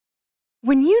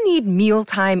When you need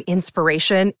mealtime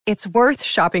inspiration, it's worth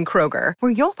shopping Kroger,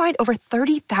 where you'll find over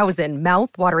 30,000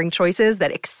 mouth-watering choices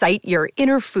that excite your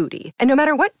inner foodie. And no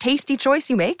matter what tasty choice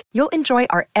you make, you'll enjoy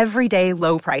our everyday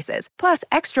low prices, plus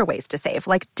extra ways to save,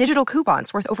 like digital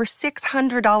coupons worth over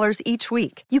 $600 each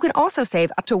week. You can also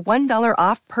save up to $1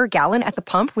 off per gallon at the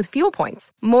pump with fuel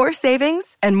points. More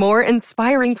savings and more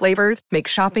inspiring flavors make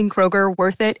shopping Kroger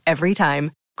worth it every time.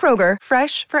 Kroger,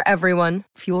 fresh for everyone.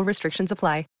 Fuel restrictions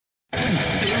apply.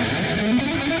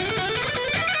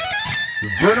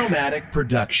 Vernomatic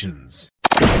Productions.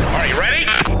 Are you ready?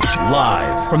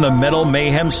 Live from the Metal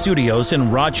Mayhem Studios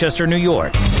in Rochester, New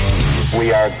York.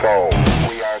 We are gold.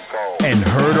 We are gold. And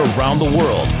heard around the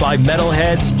world by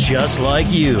metalheads just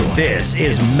like you. This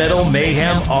is Metal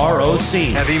Mayhem ROC.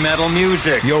 Heavy metal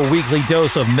music. Your weekly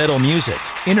dose of metal music,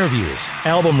 interviews,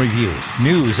 album reviews,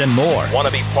 news, and more. Want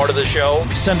to be part of the show?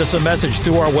 Send us a message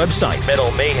through our website,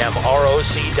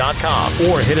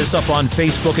 metalmayhemroc.com, or hit us up on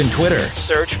Facebook and Twitter.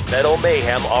 Search Metal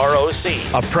Mayhem ROC,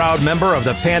 a proud member of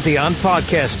the Pantheon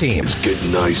podcast team. It's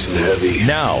getting nice and heavy.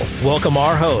 Now, welcome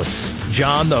our hosts,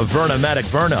 John the Vernomatic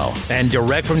Verno, and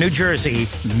direct from New Jersey,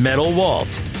 Metal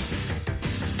Walt.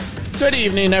 Good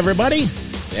evening, everybody.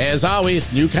 As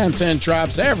always, new content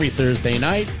drops every Thursday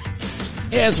night.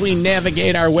 As we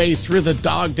navigate our way through the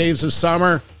dog days of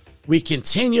summer, we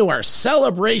continue our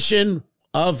celebration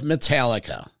of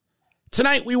Metallica.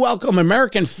 Tonight, we welcome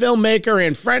American filmmaker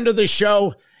and friend of the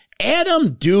show,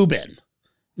 Adam Dubin.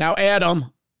 Now,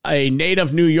 Adam, a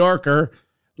native New Yorker,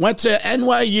 went to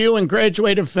NYU and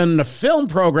graduated from the film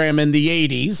program in the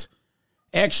 80s.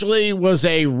 Actually was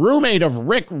a roommate of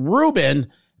Rick Rubin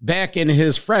back in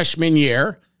his freshman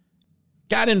year.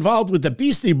 Got involved with the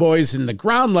Beastie Boys in the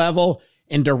ground level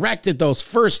and directed those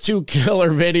first two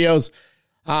killer videos,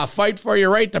 Fight for Your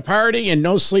Right to Party and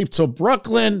No Sleep Till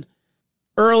Brooklyn.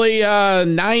 Early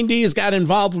 90s, got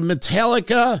involved with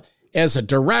Metallica as a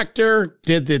director,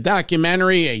 did the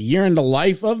documentary A Year in the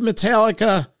Life of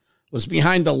Metallica, was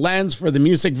behind the lens for the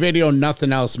music video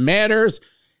Nothing Else Matters,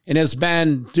 and has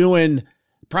been doing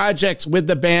projects with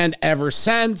the band ever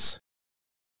since.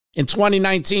 In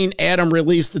 2019, Adam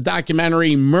released the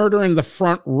documentary Murder in the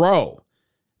Front Row,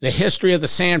 the history of the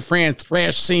San Fran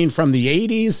thrash scene from the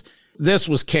 80s. This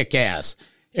was kick-ass.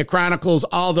 It chronicles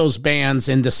all those bands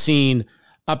in the scene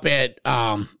up at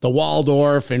the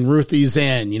Waldorf and Ruthie's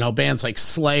Inn, bands like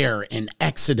Slayer and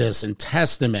Exodus and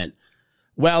Testament.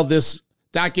 Well, this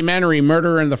documentary,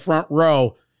 Murder in the Front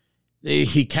Row,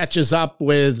 he catches up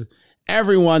with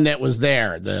everyone that was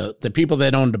there, the people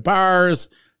that owned the bars,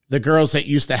 the girls that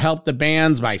used to help the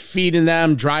bands by feeding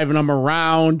them, driving them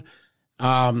around,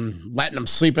 letting them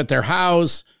sleep at their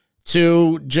house,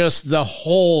 to just the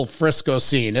whole Frisco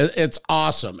scene. It's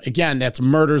awesome. Again, that's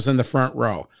Murders in the Front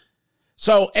Row.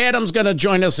 So Adam's going to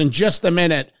join us in just a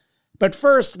minute. But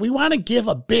first, we want to give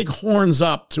a big horns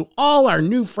up to all our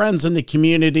new friends in the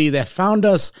community that found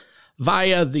us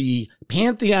via the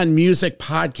Pantheon Music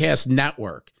Podcast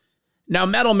Network. Now,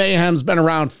 Metal Mayhem's been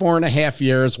around 4.5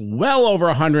 years, well over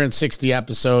 160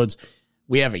 episodes.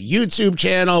 We have a YouTube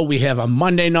channel. We have a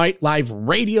Monday night live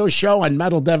radio show on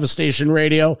Metal Devastation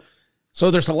Radio. So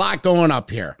there's a lot going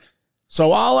up here.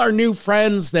 So all our new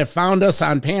friends that found us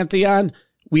on Pantheon,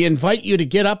 we invite you to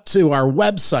get up to our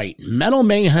website,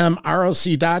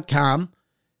 metalmayhemroc.com.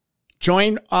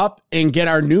 Join up and get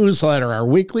our newsletter. Our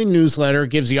weekly newsletter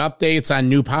gives you updates on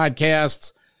new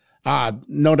podcasts,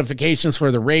 notifications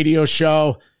for the radio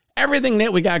show, everything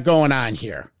that we got going on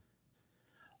here.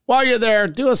 While you're there,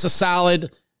 do us a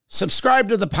solid. Subscribe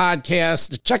to the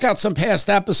podcast. Check out some past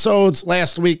episodes.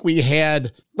 Last week we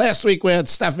had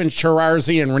Stefan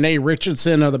Chirazi and Renee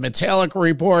Richardson of the Metallica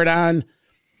Report on.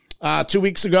 2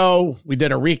 weeks ago, we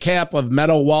did a recap of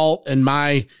Metal Walt and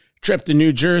my trip to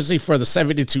New Jersey for the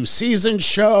 72 season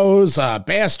shows.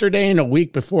 Bastardane a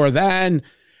week before then.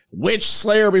 Witch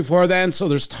Slayer before then. So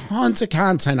there's tons of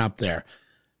content up there.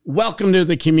 Welcome to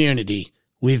the community.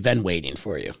 We've been waiting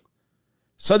for you.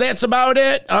 So that's about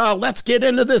it. Let's get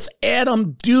into this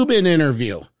Adam Dubin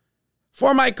interview.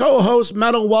 For my co-host,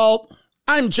 Metal Walt,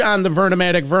 I'm John the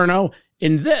Vernomatic Verno,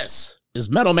 and this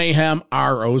is Metal Mayhem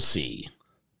ROC.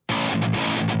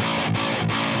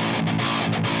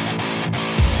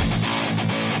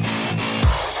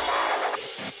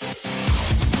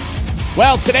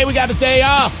 Well, today we got a day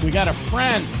off. We got a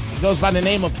friend. He goes by the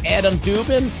name of Adam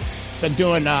Dubin. Been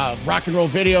doing rock and roll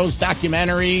videos,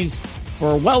 documentaries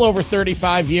for well over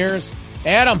 35 years.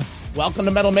 Adam, welcome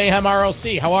to Metal Mayhem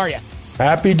ROC. How are you?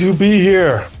 Happy to be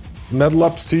here. Metal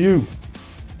ups to you.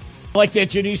 I'd like to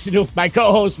introduce you to my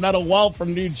co-host, Metal Walt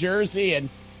from New Jersey. And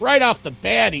right off the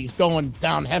bat, he's going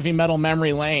down heavy metal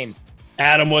memory lane.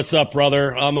 Adam, what's up,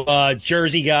 brother? I'm a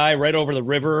Jersey guy right over the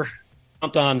river.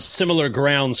 Jumped on similar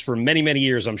grounds for many, many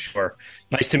years, I'm sure.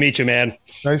 Nice to meet you, man.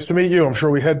 Nice to meet you. I'm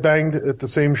sure we headbanged at the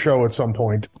same show at some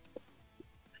point.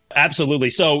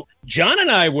 Absolutely. So John and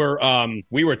I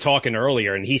were talking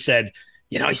earlier, and he said,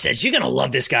 you're going to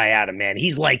love this guy, Adam, man.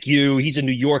 He's like you. He's a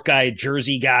New York guy, a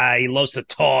Jersey guy. He loves to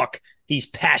talk. He's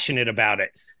passionate about it.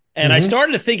 And I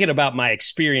started thinking about my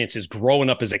experiences growing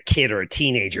up as a kid or a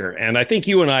teenager. And I think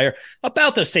you and I are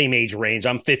about the same age range.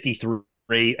 I'm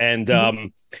 53. And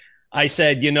I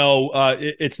said,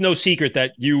 it's no secret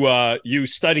that you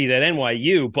studied at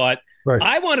NYU, but right.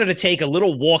 I wanted to take a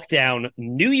little walk down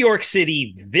New York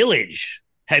City Village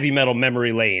heavy metal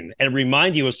memory lane and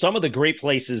remind you of some of the great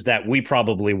places that we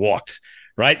probably walked.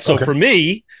 Right. So for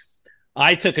me,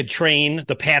 I took a train,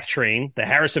 the PATH train, the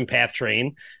Harrison PATH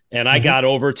train, and I got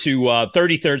over to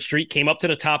 33rd Street, came up to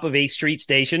the top of 8th Street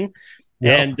Station,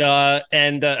 and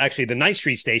actually the 9th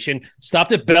Street Station,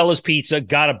 stopped at Bella's Pizza,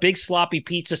 got a big sloppy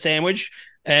pizza sandwich,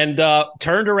 and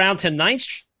turned around to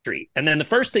 9th Street. And then the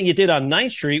first thing you did on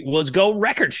 9th Street was go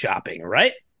record shopping,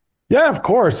 right? Yeah, of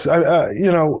course.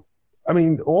 All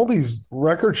these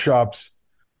record shops,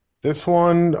 this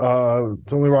one,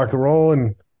 It's Only Rock and Roll,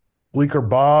 and Bleecker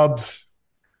Bob's,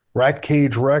 Rat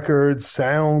Cage Records,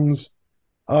 Sounds.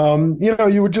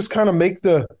 You would just kind of make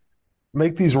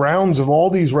these rounds of all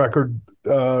these record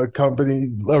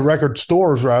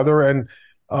stores rather. And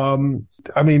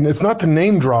it's not to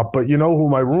name drop, but you know who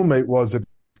my roommate was at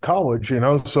college,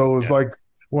 so it was like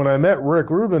when I met Rick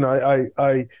Rubin,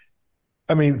 I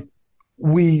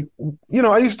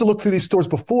used to look through these stores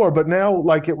before, but now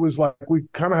like it was like we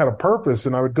kind of had a purpose,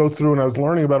 and I would go through and I was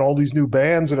learning about all these new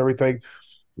bands and everything.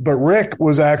 But Rick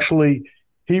was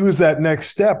he was that next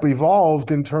step, evolved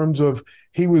in terms of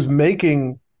he was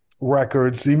making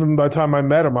records. Even by the time I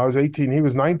met him, I was 18, he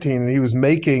was 19, and he was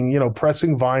making,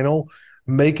 pressing vinyl,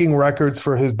 making records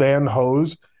for his band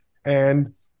Hose.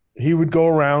 And he would go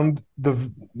around the,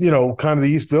 kind of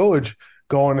the East Village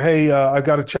going, hey, I've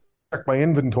got to check my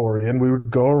inventory. And we would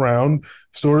go around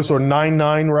store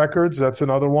 99 Records. That's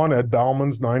another one, Ed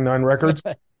Bauman's 99 Records.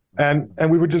 and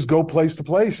we would just go place to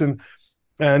place. And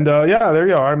there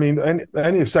you are. I mean,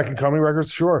 any Second Coming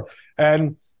Records, sure.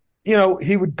 And,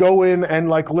 he would go in and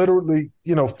like literally,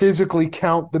 physically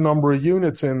count the number of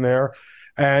units in there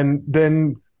and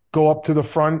then go up to the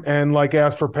front and like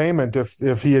ask for payment.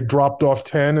 If he had dropped off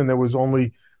 10 and there was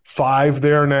only 5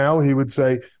 there now, he would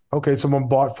say, okay, someone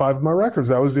bought 5 of my records.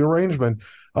 That was the arrangement.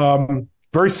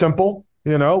 Very simple,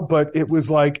 but it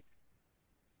was like,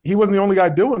 he wasn't the only guy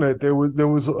doing it. There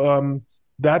was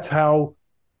that's how,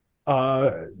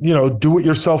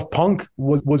 do-it-yourself punk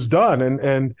was done.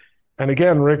 And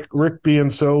again, Rick being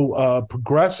so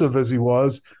progressive as he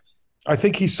was, I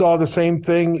think he saw the same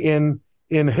thing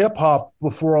in hip hop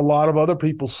before a lot of other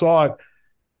people saw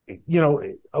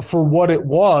it, for what it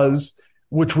was,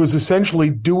 which was essentially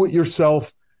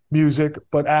do-it-yourself music,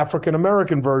 but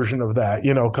African-American version of that,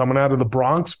 coming out of the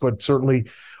Bronx, but certainly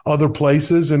other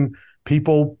places, and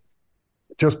people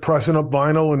just pressing up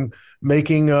vinyl and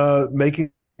making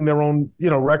their own,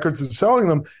 records and selling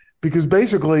them, because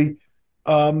basically,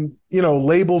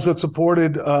 labels that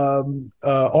supported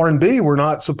R&B were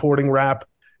not supporting rap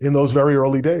in those very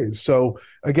early days. So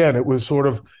again, it was sort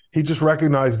of, he just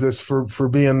recognized this for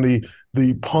being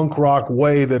the punk rock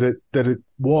way that it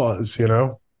was,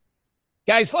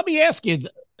 Guys, let me ask you,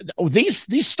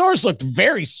 these stores looked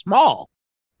very small.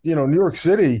 New York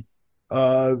City,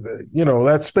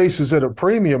 that space is at a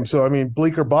premium. So I mean,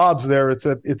 Bleecker Bob's there. It's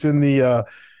in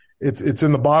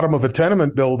the bottom of a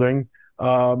tenement building.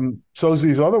 So's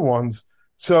these other ones.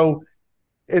 So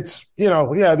it's,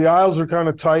 the aisles are kind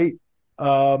of tight.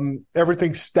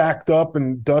 Everything's stacked up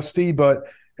and dusty, but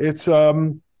it's,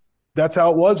 that's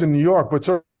how it was in New York. But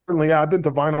certainly, I've been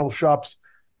to vinyl shops,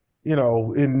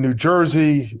 in New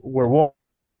Jersey, where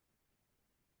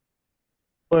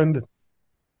and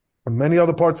many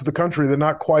other parts of the country, they're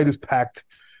not quite as packed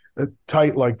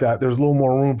tight like that. There's a little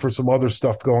more room for some other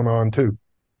stuff going on too.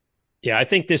 Yeah, I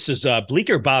think this is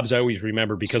Bleecker Bob's. I always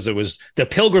remember because it was the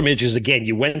pilgrimages. Again,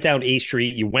 you went down 8th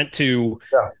Street, you went to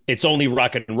It's Only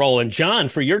Rock and Roll. And John,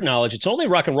 for your knowledge, It's Only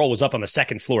Rock and Roll was up on the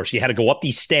 2nd floor. So you had to go up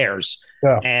these stairs.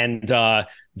 Yeah. And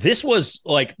this was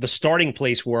like the starting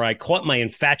place where I caught my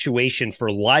infatuation for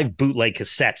live bootleg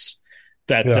cassettes.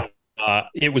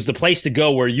 It was the place to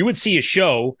go where you would see a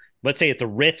show, let's say at the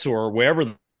Ritz or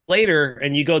wherever later,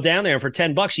 and you go down there and for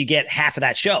 $10 you get half of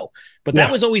that show. But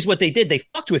that was always what they did. They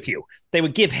fucked with you. They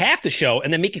would give half the show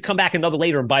and then make you come back another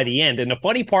later and buy the end. And the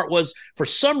funny part was, for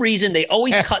some reason, they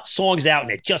always cut songs out,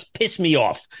 and it just pissed me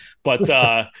off. But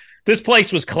This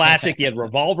place was classic. You had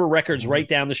Revolver Records right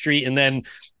down the street. And then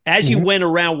as you went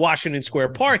around Washington Square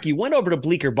Park, you went over to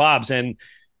Bleecker Bob's. And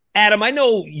Adam, I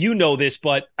know you know this,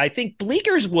 but I think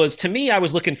Bleeckers was, to me, I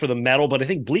was looking for the metal, but I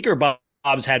think Bleecker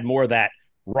Bob's had more of that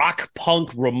rock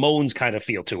punk Ramones kind of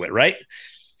feel to it, right?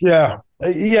 Yeah.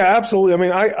 Yeah, absolutely. I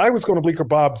mean, I was going to Bleecker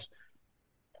Bob's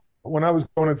when I was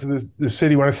going into the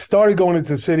city. When I started going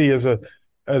into the city as a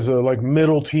like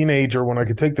middle teenager, when I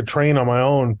could take the train on my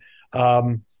own,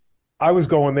 I was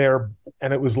going there,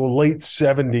 and it was the late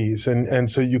 70s,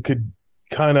 and so you could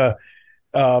kind of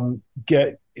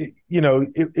get, you know,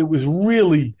 it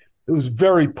was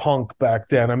very punk back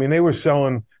then. I mean, they were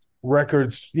selling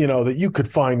records, you know, that you could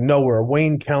find nowhere.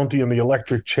 Wayne County and the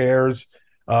Electric Chairs,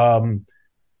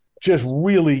 just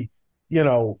really, you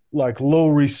know, like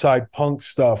Lower East Side punk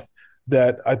stuff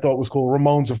that I thought was cool.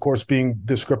 Ramones, of course, being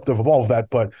descriptive of all of that,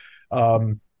 but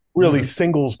really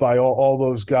singles by all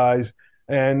those guys.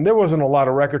 And there wasn't a lot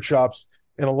of record shops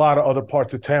in a lot of other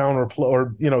parts of town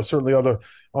or you know, certainly other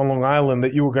on Long Island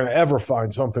that you were going to ever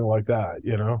find something like that,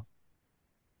 you know?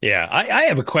 Yeah. I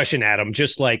have a question, Adam.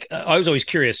 Just like, I was always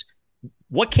curious,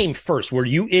 what came first? Were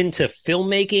you into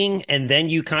filmmaking and then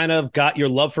you kind of got your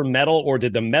love for metal, or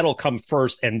did the metal come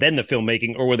first and then the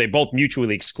filmmaking, or were they both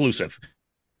mutually exclusive?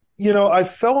 You know, I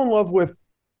fell in love with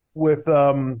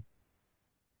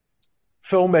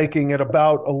filmmaking at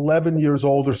about 11 years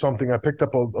old or something. I picked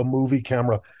up a movie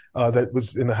camera that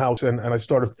was in the house, and I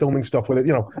started filming stuff with it.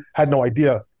 You know, had no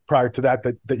idea prior to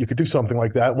that you could do something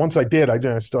like that. Once I did,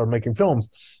 I started making films,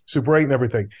 Super 8 and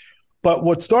everything. But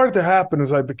what started to happen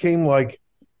is I became like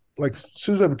as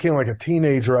soon as I became like a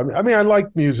teenager, I mean, I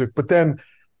liked music, but then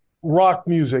rock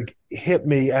music hit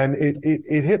me, and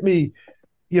it hit me,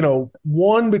 you know,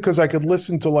 one, because I could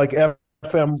listen to like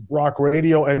FM rock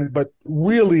radio, but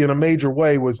really in a major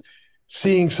way was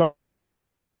seeing some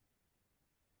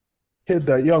kid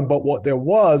that young. But what there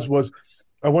was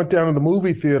I went down to the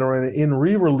movie theater, and in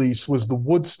re-release was the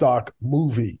Woodstock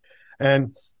movie.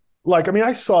 And like, I mean,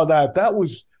 I saw that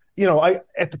was, you know,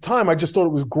 at the time I just thought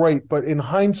it was great, but in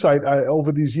hindsight,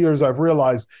 over these years, I've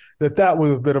realized that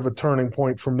was a bit of a turning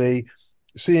point for me,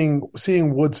 seeing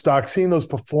Woodstock, seeing those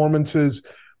performances,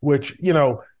 which, you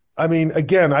know, I mean,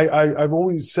 again, I've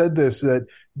always said this, that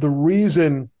the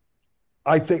reason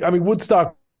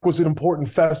Woodstock was an important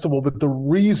festival, but the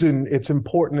reason it's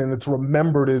important and it's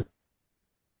remembered is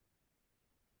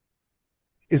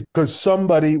because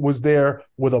somebody was there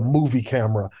with a movie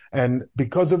camera. And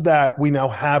because of that, we now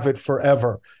have it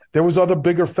forever. There was other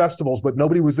bigger festivals, but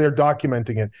nobody was there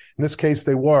documenting it. In this case,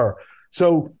 they were.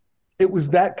 So it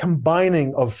was that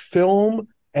combining of film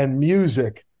and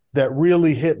music that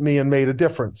really hit me and made a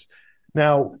difference.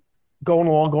 Now, going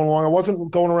along, I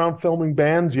wasn't going around filming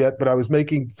bands yet, but I was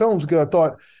making films because I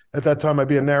thought at that time I'd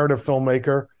be a narrative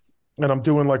filmmaker, and I'm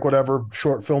doing like whatever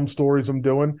short film stories I'm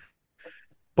doing.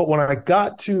 But when I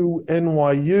got to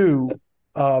NYU,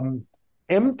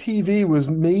 MTV was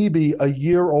maybe a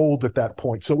year old at that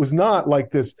point. So it was not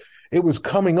like this, it was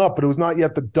coming up, but it was not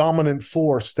yet the dominant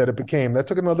force that it became. That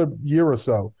took another year or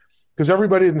so because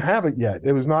everybody didn't have it yet.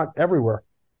 It was not everywhere.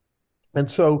 And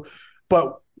so,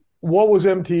 but what was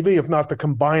MTV if not the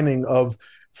combining of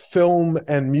film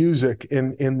and music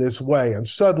in this way? And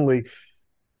suddenly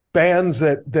bands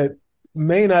that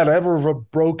may not ever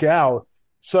have broke out,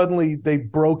 suddenly they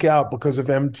broke out because of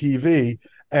MTV.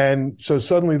 And so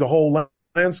suddenly the whole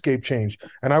landscape changed.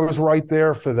 And I was right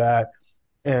there for that.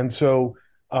 And so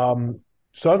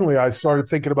suddenly I started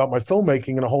thinking about my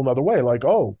filmmaking in a whole nother way. Like,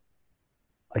 oh,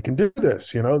 I can do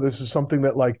this. You know, this is something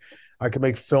that like I can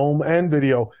make film and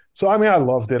video. So, I mean, I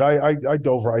loved it. I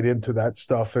dove right into that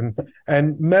stuff.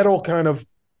 And metal kind of,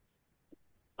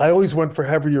 I always went for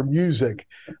heavier music.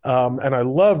 And I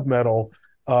loved metal.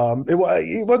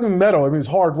 It wasn't metal. I mean, it was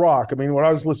hard rock. I mean, what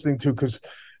I was listening to, because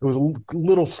it was a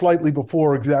little slightly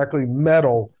before exactly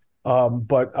metal.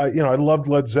 But I loved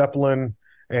Led Zeppelin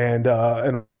and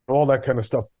all that kind of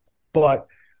stuff. But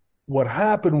what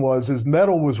happened was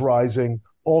metal was rising.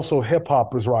 Also, hip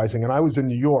hop was rising, and I was in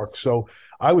New York, so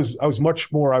I was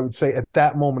much more, I would say, at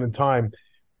that moment in time,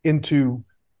 into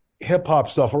hip hop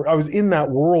stuff, or I was in that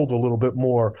world a little bit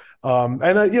more,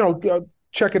 and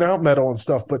checking out metal and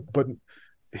stuff, but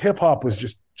hip hop was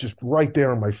just right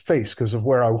there in my face because of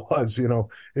where I was, you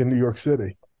know, in New York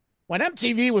City. When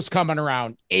MTV was coming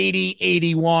around, 80,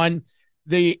 81,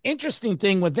 the interesting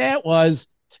thing with that was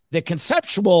the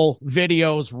conceptual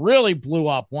videos really blew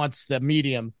up once the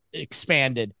medium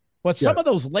expanded. But some of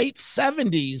those late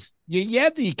 70s, you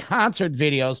had the concert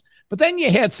videos, but then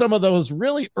you had some of those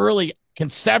really early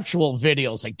conceptual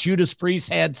videos, like Judas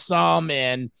Priest had some,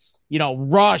 and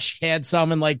Rush had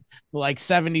some in like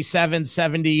 77,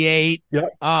 78.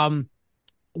 Yeah.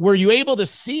 Were you able to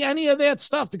see any of that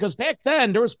stuff? Because back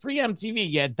then there was pre-MTV.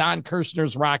 You had Don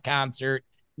Kirshner's rock concert.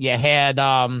 You had,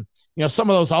 some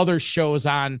of those other shows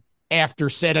on after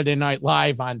Saturday Night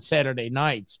Live on Saturday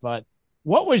nights. But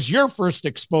what was your first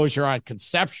exposure on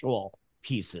conceptual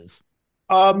pieces?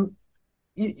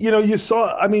 You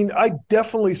saw, I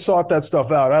definitely sought that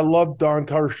stuff out. I loved Don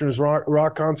Kirshner's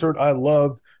rock concert. I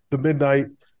loved the Midnight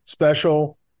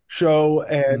Special show,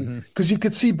 and because you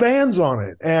could see bands on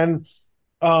it. And,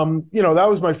 that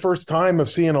was my first time of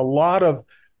seeing a lot of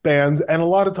bands. And a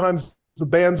lot of times the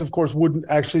bands, of course, wouldn't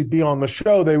actually be on the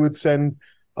show. They would send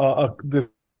at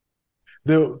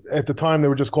the time they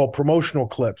were just called promotional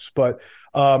clips. But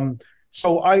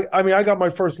so I got my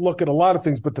first look at a lot of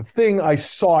things, but the thing I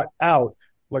sought out,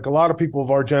 like a lot of people of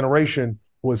our generation,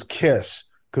 was Kiss.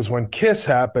 Because when Kiss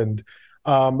happened,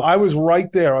 I was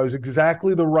right there. I was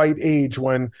exactly the right age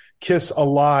when Kiss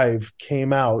Alive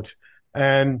came out.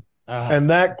 And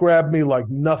that grabbed me like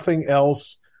nothing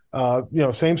else.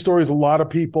 Same story as a lot of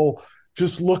people,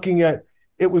 just looking at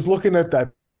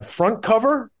that front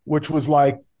cover, which was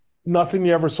like nothing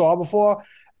you ever saw before.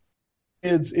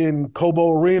 Kids in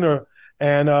Cobo Arena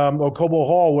and or Cobo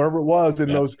Hall, wherever it was,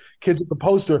 and those kids at the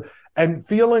poster, and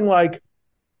feeling like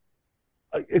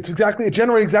it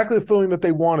generated exactly the feeling that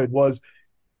they wanted. Was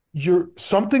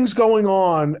something's going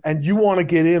on and you want to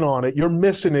get in on it. You're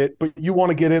missing it, but you want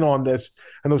to get in on this.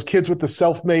 And those kids with the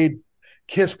self-made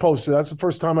Kiss poster, that's the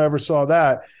first time I ever saw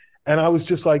that. And I was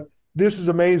just like, this is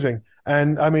amazing.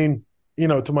 And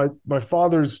to my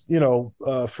father's,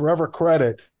 forever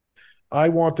credit, I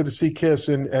wanted to see Kiss.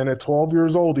 And at 12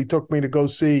 years old, he took me to go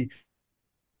see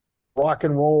Rock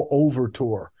and Roll Over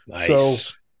Tour. Nice.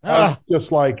 So I was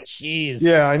just like, jeez.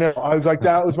 Yeah, I know. I was like,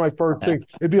 that was my first thing.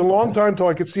 It'd be a long time till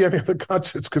I could see any of the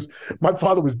concerts because my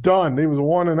father was done. He was a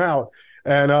one and out.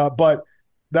 And but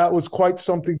that was quite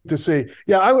something to see.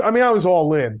 Yeah, I was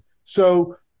all in.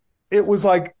 So it was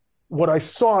like what I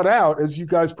sought out, as you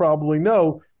guys probably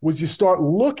know, was you start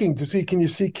looking to see, can you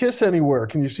see Kiss anywhere?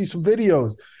 Can you see some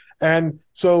videos? And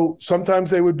so sometimes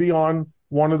they would be on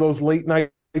one of those late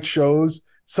night shows.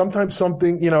 Sometimes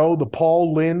something, the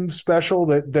Paul Lynde special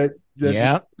that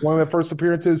one of the first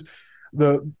appearances,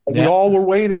 we all were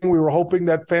waiting. We were hoping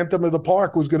that Phantom of the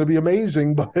Park was going to be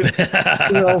amazing, but we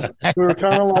were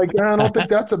kind of like, I don't think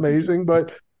that's amazing.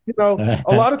 But a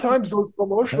lot of times those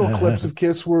promotional clips of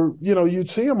Kiss were, you'd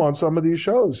see them on some of these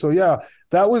shows. So yeah,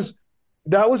 that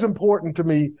was important to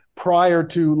me prior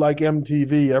to like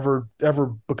MTV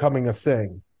ever becoming a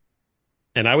thing.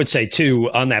 And I would say too,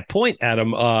 on that point,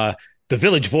 Adam, the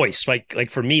Village Voice,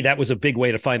 like for me, that was a big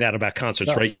way to find out about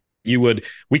concerts, right?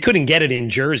 We couldn't get it in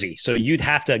Jersey. So you'd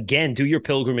have to, again, do your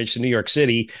pilgrimage to New York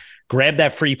City, grab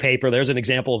that free paper. There's an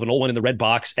example of an old one in the red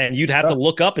box. And you'd have to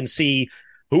look up and see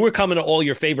who were coming to all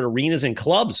your favorite arenas and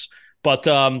clubs. But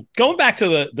going back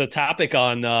to the topic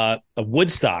on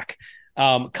Woodstock,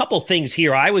 a couple things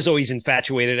here. I was always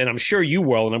infatuated, and I'm sure you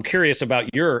will, and I'm curious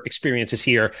about your experiences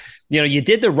here. You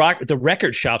did the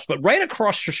record shops, but right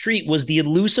across the street was the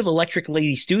elusive Electric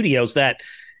Lady Studios that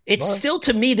it's still,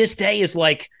 to me, this day is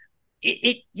like,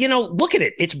 look at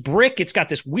it. It's brick. It's got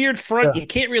this weird front. You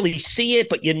can't really see it,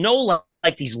 but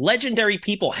like these legendary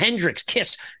people, Hendrix,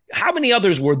 Kiss, how many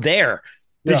others were there?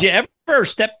 Did you ever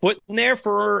step foot in there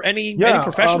for any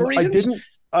professional reasons?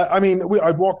 I didn't.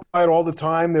 I'd walk by it all the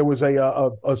time. There was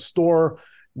a store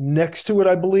next to it,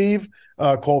 I believe,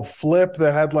 called Flip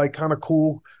that had like kind of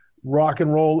cool rock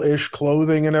and roll-ish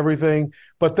clothing and everything.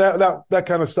 But that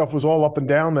kind of stuff was all up and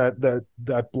down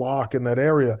that block in that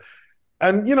area.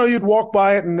 And, you'd walk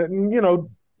by it and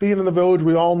being in the Village,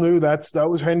 we all knew that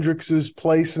was Hendrix's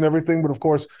place and everything. But of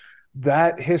course,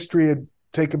 that history had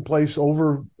taken place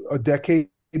over a decade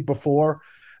before.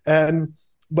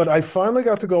 But I finally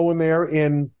got to go in there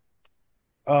in,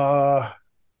 it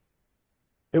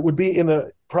would be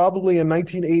probably in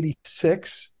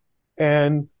 1986.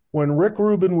 And when Rick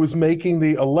Rubin was making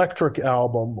the Electric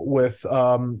album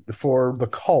for The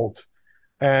Cult,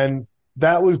 and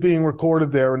that was being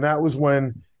recorded there. And that was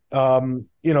when,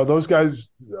 those guys,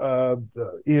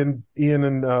 Ian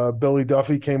and Billy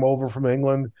Duffy came over from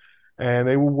England and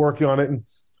they were working on it. And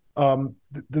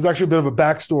there's actually a bit of a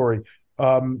backstory.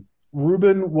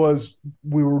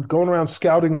 We were going around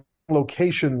scouting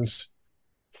locations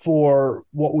for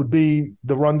what would be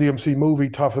the Run DMC movie,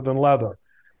 Tougher Than Leather.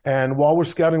 And while we're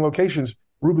scouting locations,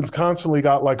 Rubin's constantly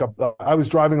got I was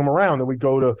driving him around and we'd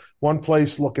go to one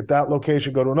place, look at that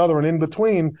location, go to another. And in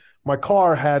between, my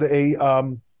car had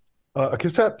a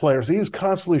cassette player. So he was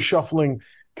constantly shuffling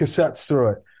cassettes through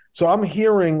it. So I'm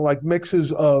hearing like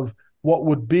mixes of what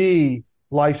would be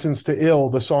License to Ill,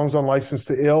 the songs on License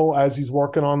to Ill as he's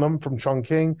working on them from Chung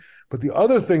King. But the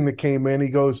other thing that came in, he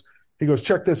goes,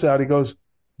 check this out. He goes,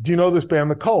 do you know this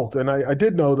band, The Cult? And I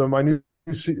did know them. I knew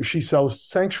She Sells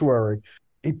Sanctuary.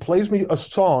 He plays me a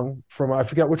song from, I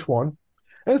forget which one.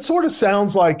 And it sort of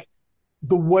sounds like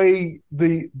the way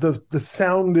the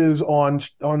sound is on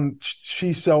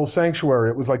She Sells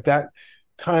Sanctuary. It was like that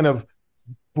kind of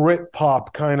Brit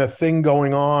pop kind of thing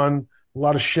going on, a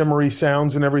lot of shimmery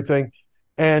sounds and everything.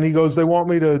 And he goes, they want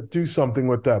me to do something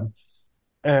with them.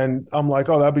 And I'm like,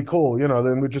 oh, that'd be cool.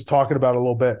 Then we're just talking about it a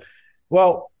little bit.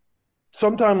 Well,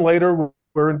 sometime later,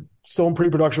 we're still in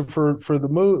pre-production for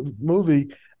the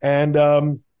movie.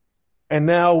 And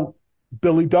now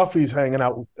Billy Duffy's hanging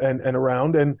out and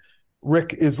around, and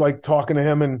Rick is like talking to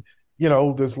him, and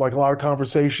there's like a lot of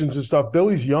conversations and stuff.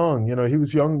 Billy's young, he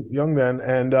was young then,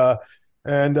 and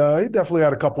he definitely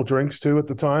had a couple drinks too at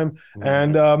the time.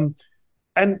 Mm-hmm.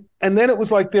 And then it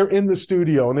was like they're in the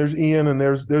studio, and there's Ian, and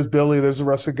there's Billy, there's the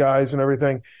rest of the guys and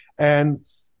everything. And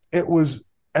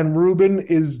Ruben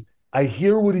is, I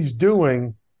hear what he's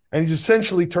doing, and he's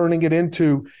essentially turning it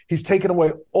into, he's taking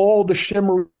away all the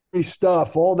shimmery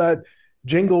stuff, all that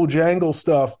jingle jangle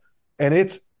stuff, and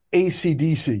it's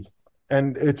AC/DC,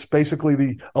 and it's basically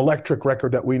the electric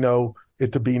record that we know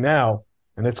it to be now,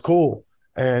 and it's cool.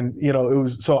 And it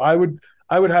was, so I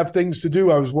would have things to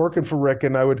do. I was working for Rick,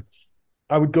 and I would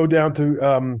go down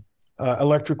to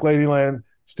Electric Ladyland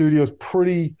Studios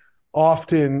pretty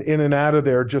often, in and out of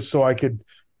there, just so I could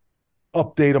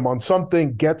update him on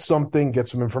something, get some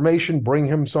information, bring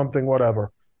him something,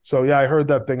 whatever. So yeah, I heard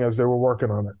that thing as they were working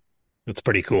on it. That's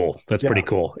pretty cool. That's pretty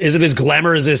cool. Is it as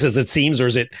glamorous as it seems, or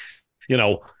is it,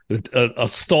 a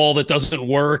stall that doesn't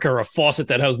work, or a faucet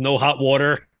that has no hot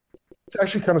water? It's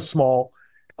actually kind of small.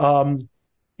 There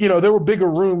were bigger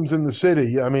rooms in the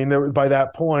city. I mean, there was by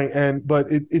that point, but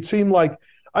it seemed like,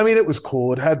 I mean, it was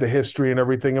cool. It had the history and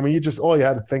everything. I mean, all you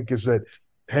had to think is that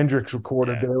Hendrix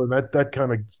recorded there, and that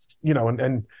kind of,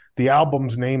 and the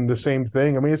album's named the same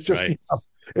thing. I mean, it's just, right.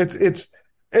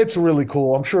 It's really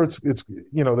cool. I'm sure it's they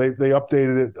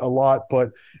updated it a lot,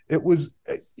 but it was,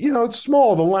 it's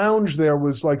small. The lounge there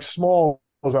was like small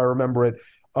as I remember it.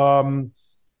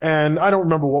 And I don't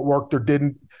remember what worked or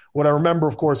didn't. What I remember,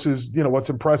 of course, is, what's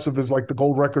impressive is like the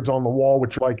gold records on the wall,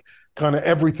 which are like kind of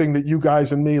everything that you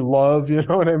guys and me love, you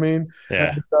know what I mean?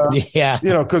 Yeah. And,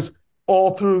 because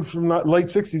all through from the late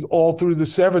 60s, all through the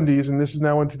 70s, and this is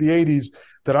now into the 80s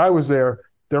that I was there,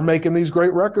 they're making these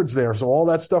great records there. So all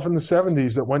that stuff in the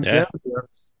 70s that went down there,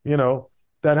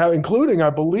 including, I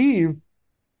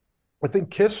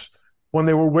think Kiss, when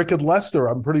they were Wicked Lester,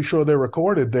 I'm pretty sure they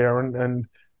recorded there. And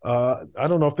I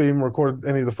don't know if they even recorded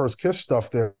any of the first Kiss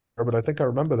stuff there, but I think I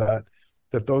remember that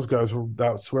those guys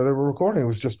that's where they were recording. It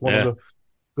was just one of the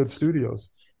good studios.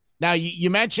 Now, you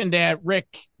mentioned that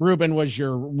Rick Rubin was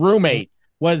your roommate.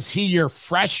 Was he your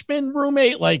freshman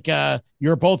roommate? Like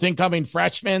you're both incoming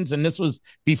freshmen, and this was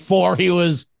before he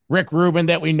was Rick Rubin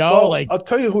that we know? Well, I'll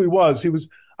tell you who he was.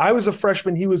 I was a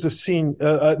freshman. He was a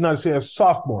a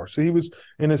sophomore. So he was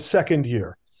in his second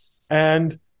year.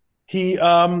 And he, he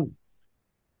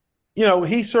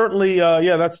certainly,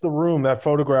 that's the room, that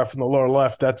photograph in the lower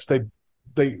left. That's they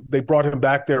brought him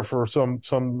back there for some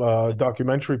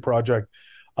documentary project.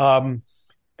 And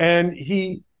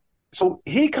he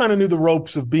kind of knew the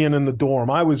ropes of being in the dorm.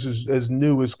 I was as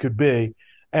new as could be.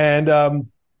 And,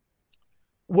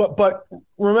 but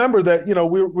remember that,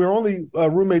 we were only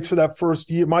roommates for that first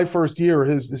year, my first year,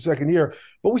 his second year,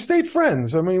 but we stayed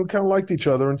friends. I mean, we kind of liked each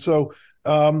other. And so,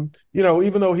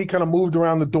 even though he kind of moved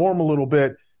around the dorm a little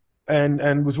bit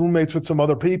and was roommates with some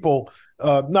other people,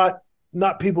 not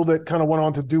people that kind of went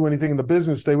on to do anything in the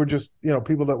business. They were just,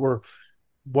 people that were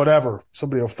whatever,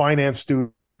 somebody, a finance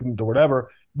student or whatever.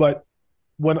 But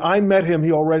when I met him,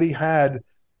 he already had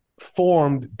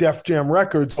formed Def Jam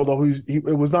Records, although it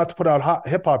was not to put out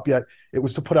hip hop yet. It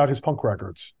was to put out his punk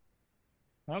records.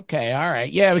 Okay. All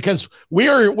right. Yeah. Because we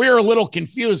were a little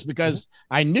confused because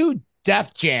I knew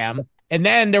Def Jam, and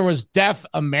then there was Def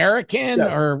American,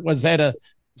 or was that a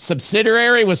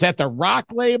subsidiary? Was that the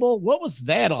ROC label? What was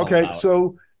that all about?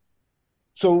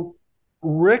 So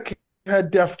Rick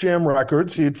had Def Jam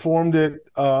Records. He had formed it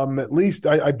at least,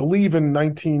 I believe, in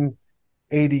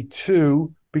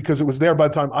 1982, because it was there by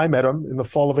the time I met him in the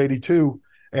fall of 82,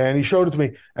 and he showed it to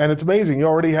me. And it's amazing. He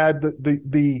already had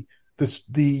the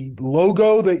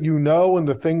logo that and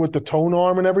the thing with the tone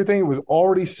arm and everything. It was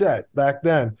already set back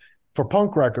then for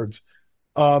punk records.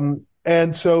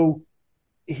 And so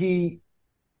he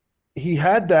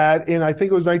had that in, I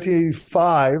think it was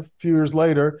 1985, a few years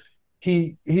later.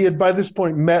 he had by this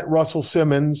point met Russell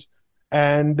Simmons,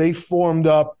 and they formed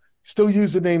up, still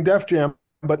use the name Def Jam,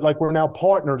 but like we're now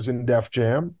partners in Def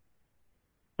Jam.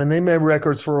 And they made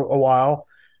records for a while.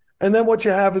 And then what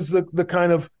you have is the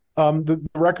kind of the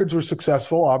records were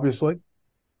successful, obviously.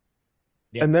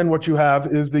 Yeah. And then what you have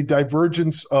is the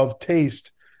divergence of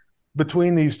taste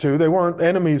between these two. They weren't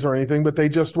enemies or anything, but they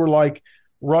just were like,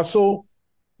 Russell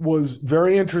was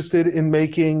very interested in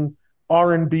making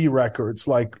R&B records,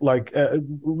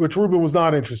 which Rubin was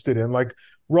not interested in. Like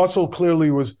Russell clearly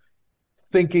was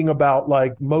thinking about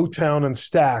like Motown and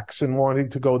Stax and wanting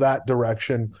to go that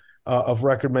direction of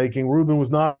record making. Rubin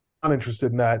was not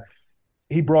interested in that.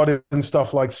 He brought in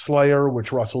stuff like Slayer,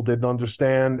 which Russell didn't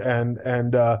understand, and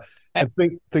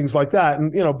things like that.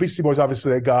 And Beastie Boys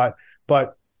obviously they got,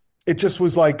 but it just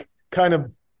was like kind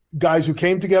of guys who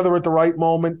came together at the right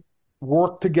moment,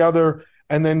 worked together,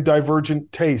 and then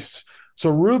divergent tastes. So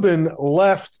Rubin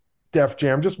left Def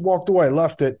Jam, just walked away,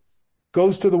 left it,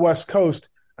 goes to the West Coast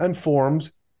and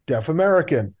forms Def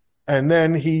American. And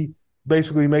then he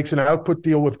basically makes an output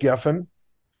deal with Geffen,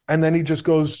 and then he just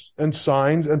goes and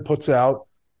signs and puts out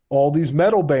all these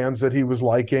metal bands that he was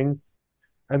liking.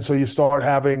 And so you start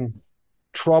having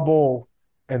Trouble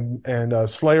and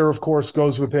Slayer, of course,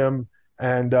 goes with him.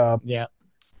 And oh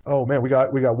man, we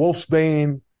got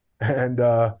Wolfsbane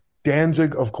and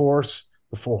Danzig, of course,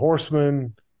 the Four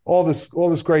Horsemen, all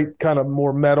this great kind of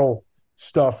more metal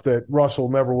stuff that Russell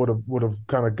never would have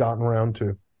kind of gotten around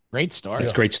to. Great story.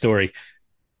 It's a great story.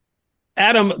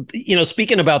 Adam,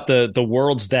 speaking about the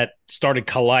worlds that started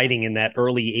colliding in that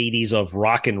early 80s of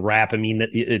rock and rap, I mean,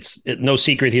 it's no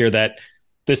secret here that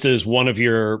this is one of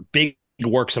your big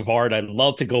works of art. I'd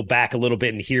love to go back a little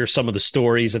bit and hear some of the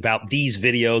stories about these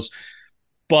videos.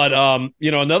 But,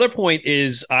 another point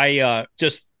is Daryl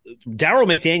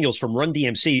McDaniels from Run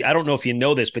DMC, I don't know if you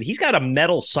know this, but he's got a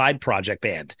metal side project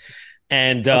band.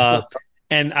 And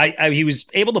he was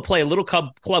able to play a little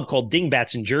club called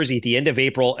Dingbats in Jersey at the end of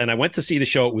April, and I went to see the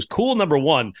show. It was cool, number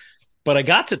one, but I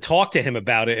got to talk to him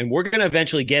about it, and we're going to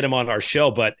eventually get him on our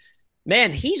show. But,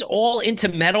 man, he's all into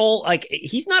metal. Like,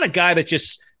 he's not a guy that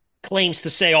just claims to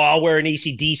say, oh, I'll wear an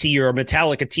AC/DC or a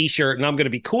Metallica T-shirt, and I'm going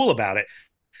to be cool about it.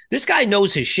 This guy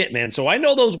knows his shit, man. So I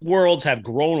know those worlds have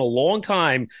grown a long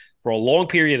time for a long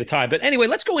period of time. But anyway,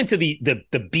 let's go into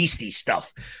the Beastie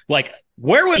stuff. Like,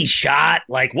 where were he shot?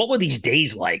 Like, what were these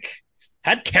days like?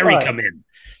 How'd Kerry come in?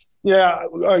 Yeah,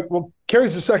 all right. Well,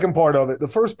 Kerry's the second part of it. The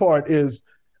first part is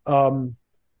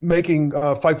making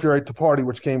Fight for Your Right to Party,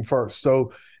 which came first.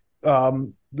 So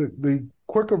the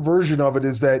quicker version of it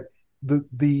is that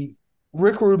the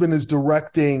Rick Rubin is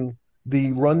directing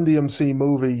the Run DMC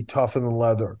movie Tough in the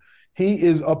Leather. He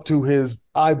is up to his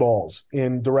eyeballs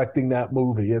in directing that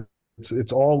movie.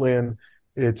 It's all in.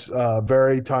 It's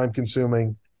very time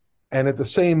consuming. And at the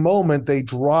same moment, they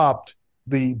dropped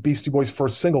the Beastie Boys'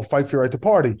 first single, Fight for Your Right to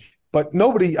Party. But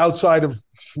nobody outside of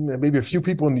maybe a few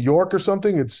people in New York or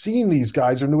something had seen these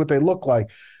guys or knew what they looked like.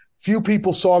 Few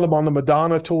people saw them on the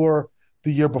Madonna tour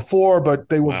the year before, but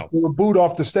they were booed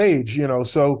off the stage,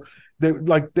 so they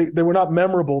were not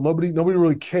memorable. Nobody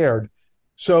really cared.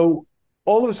 So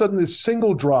all of a sudden this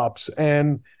single drops,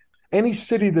 and any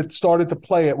city that started to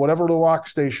play it, whatever the rock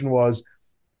station was,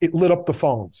 it lit up the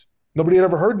phones. Nobody had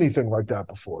ever heard anything like that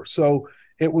before. So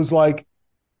it was like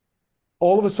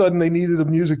all of a sudden they needed a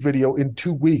music video in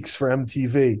 2 weeks for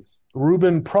MTV.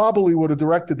 Rubin probably would have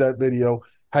directed that video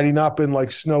had he not been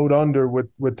like snowed under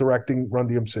with directing Run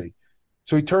DMC.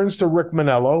 So he turns to Rick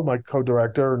Manello, my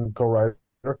co-director and co-writer,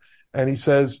 and he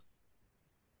says,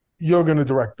 you're going to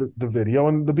direct the video.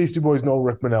 And the Beastie Boys know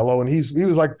Rick Manello, and he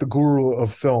was like the guru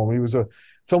of film. He was a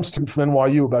film student from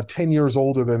NYU, about 10 years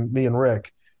older than me and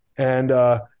Rick. And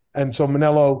so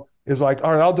Manello is like,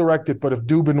 all right, I'll direct it, but if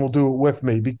Dubin will do it with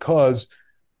me, because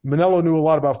Manello knew a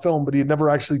lot about film, but he had never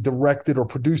actually directed or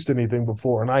produced anything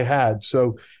before, and I had.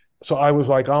 So I was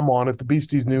like, I'm on it. The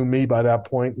Beasties knew me by that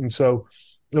point, and so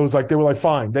it was like they were like,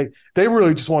 fine. They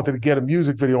really just wanted to get a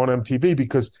music video on MTV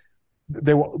because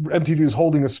MTV was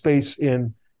holding a space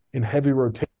in heavy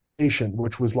rotation,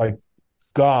 which was like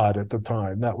God at the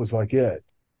time. That was like it.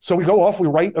 So we go off, we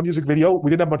write a music video. We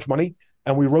didn't have much money,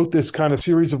 and we wrote this kind of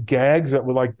series of gags that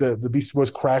were like the Beastie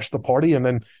Boys crash the party, and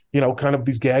then kind of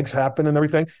these gags happen and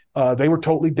everything. They were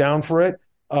totally down for it.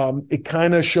 It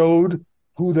kind of showed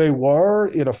who they were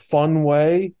in a fun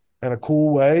way and a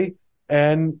cool way,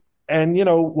 and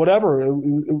whatever.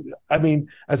 I mean,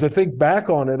 as I think back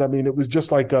on it, I mean, it was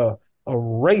just like a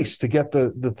race to get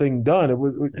the thing done. It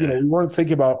was, we weren't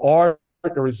thinking about art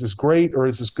or is this great or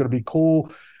is this going to be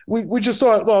cool. We just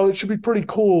thought, well, it should be pretty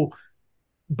cool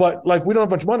but like, we don't have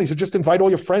a bunch of money, so just invite all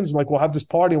your friends and like, we'll have this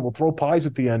party and we'll throw pies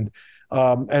at the end.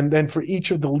 And then for each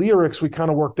of the lyrics, we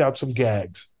kind of worked out some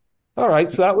gags. All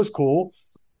right, so that was cool.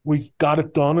 We got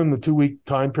it done in the 2-week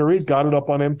time period, got it up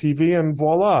on MTV, and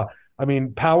voila. I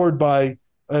mean, powered by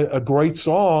a great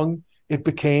song, it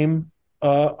became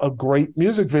a great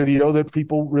music video that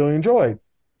people really enjoyed.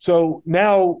 So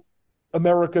now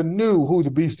America knew who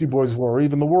the Beastie Boys were.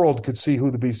 Even the world could see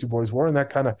who the Beastie Boys were, and that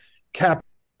kind of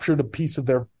captured a piece of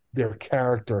their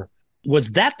character.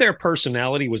 Was that their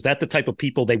personality? Was that the type of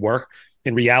people they were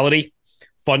in reality?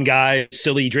 Fun guy,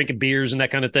 silly, drinking beers and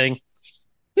that kind of thing?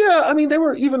 Yeah, I mean, they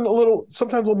were even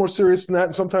sometimes a little more serious than that.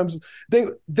 And sometimes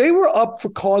they were up for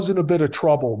causing a bit of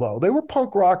trouble, though. They were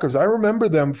punk rockers. I remember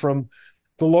them from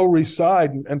the Lower East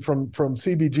Side and from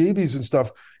CBGBs and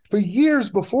stuff for years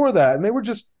before that. And they were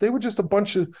just a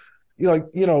bunch of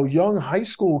young high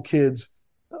school kids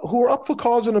who were up for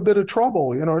causing a bit of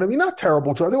trouble. You know what I mean? Not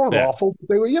terrible trouble. They weren't awful. But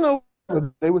they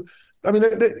were, they would. I mean,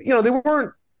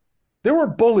 they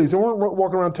weren't bullies. They weren't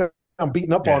walking around town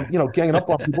beating up on, ganging up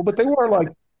on people, but they were like,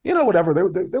 whatever.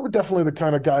 They were definitely the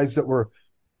kind of guys that were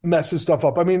messing stuff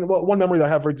up. I mean, one memory that I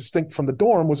have very distinct from the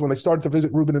dorm was when they started to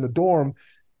visit Ruben in the dorm.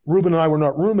 Ruben and I were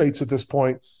not roommates at this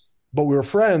point, but we were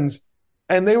friends,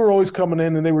 and they were always coming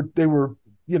in, and they were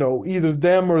either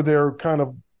them or their kind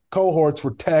of cohorts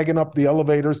were tagging up the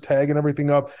elevators, tagging everything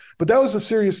up. But that was a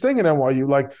serious thing in NYU.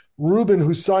 Like Ruben,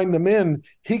 who signed them in,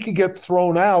 he could get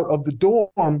thrown out of the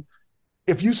dorm.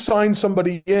 If you sign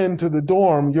somebody into the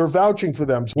dorm, you're vouching for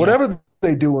them. So whatever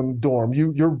they do in the dorm,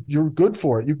 you're good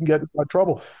for it. You can get in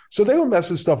trouble. So they were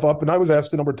messing stuff up, and I was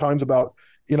asked a number of times about,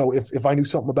 if I knew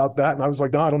something about that, and I was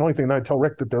like, no, I don't know anything. And I tell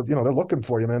Rick that they're looking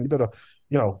for you, man. You better,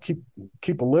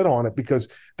 keep a lid on it, because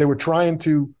they were trying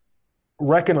to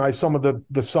recognize some of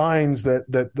the signs that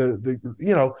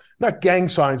the not gang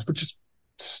signs, but just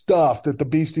stuff that the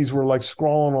Beasties were like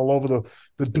scrawling all over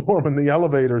the dorm and the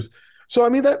elevators. So I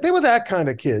mean, they were that kind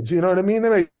of kids, you know what I mean? They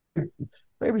made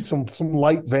maybe some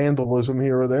light vandalism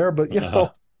here or there, but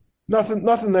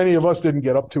nothing any of us didn't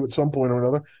get up to at some point or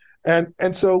another.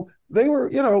 And so they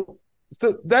were,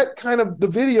 that kind of the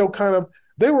video kind of,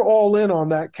 they were all in on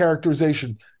that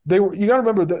characterization. You got to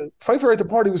remember, the Fight for at the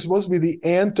Party was supposed to be the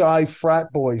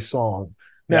anti-frat boy song.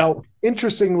 Now,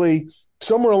 interestingly,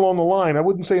 somewhere along the line, I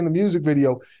wouldn't say in the music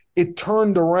video, it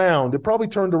turned around. It probably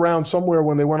turned around somewhere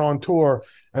when they went on tour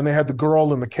and they had the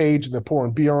girl in the cage and they're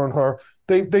pouring beer on her.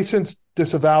 They since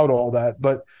disavowed all that,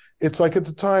 but it's like at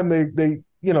the time they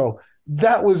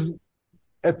that was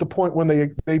at the point when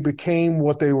they became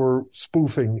what they were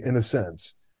spoofing in a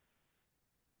sense.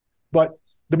 But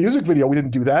the music video, we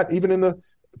didn't do that. Even in the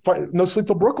No Sleep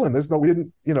Till Brooklyn, we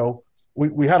didn't,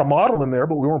 we had a model in there,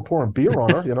 but we weren't pouring beer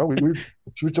on her.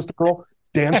 She was just a girl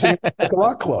dancing at the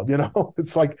rock club.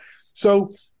 It's like,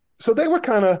 so they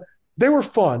were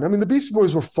fun. I mean, the Beastie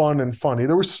Boys were fun and funny.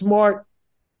 They were smart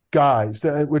guys,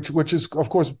 which is of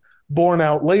course borne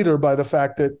out later by the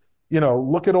fact that,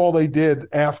 look at all they did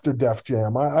after Def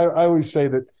Jam. I always say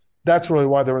that that's really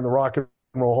why they're in the Rock and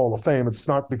Roll Hall of Fame. It's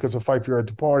not because of Fight for Your Right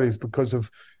to Party. It's because of,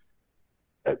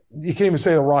 you can't even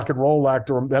say a rock and roll act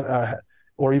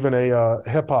or even a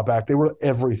hip hop act. They were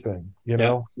everything, They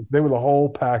were the whole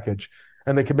package,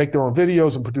 and they could make their own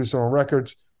videos and produce their own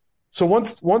records. So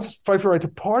once Fight for Your Right to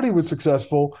Party was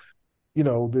successful,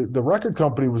 the record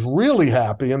company was really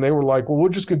happy, and they were like, well, we're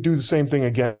just going to do the same thing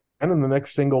again. And the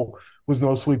next single was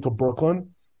No Sleep Till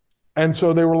Brooklyn. And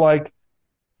so they were like,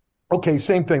 okay,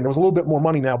 same thing. There was a little bit more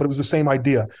money now, but it was the same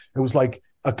idea. It was like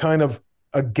a kind of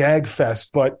a gag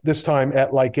fest, but this time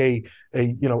at like in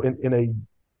a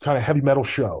kind of heavy metal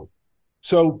show.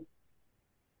 So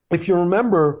if you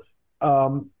remember,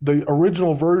 the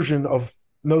original version of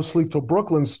No Sleep Till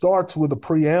Brooklyn starts with a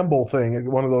preamble thing, and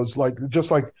one of those, like, just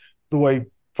like the way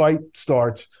Fight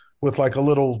starts with like a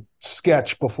little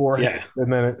sketch beforehand,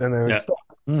 and then it starts.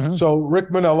 Mm-hmm. So Rick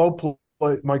Manello,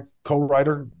 my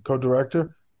co-writer,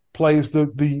 co-director, plays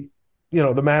the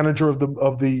manager of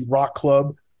the rock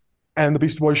club, and the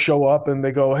Beastie Boys show up and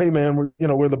they go, hey man,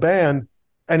 we're the band.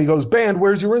 And he goes, band,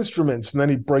 where's your instruments? And then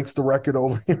he breaks the record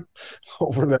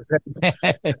over their heads.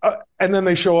 And then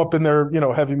they show up in their,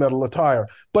 heavy metal attire.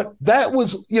 But that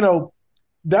was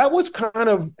kind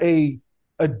of a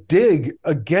dig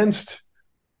against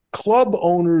club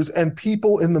owners and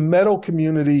people in the metal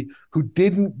community who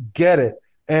didn't get it.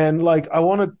 And like, I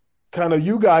want to kind of,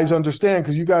 you guys understand,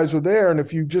 because you guys were there. And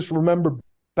if you just remember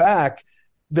back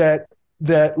that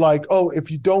like, oh,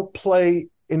 if you don't play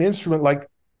an instrument, like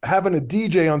having a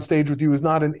DJ on stage with you is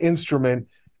not an instrument.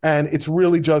 And it's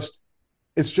really just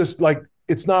like,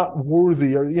 it's not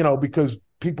worthy, because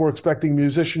people were expecting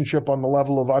musicianship on the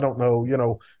level of, I don't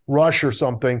know, Rush or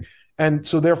something. And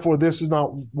so therefore this is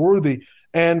not worthy.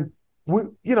 And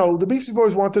the Beastie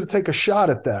Boys wanted to take a shot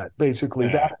at that, basically,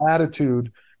 that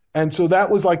attitude. And so that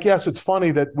was like, yes, it's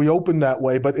funny that we opened that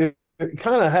way, but it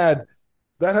kind of had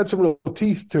some real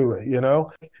teeth to it,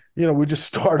 we just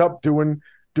start up doing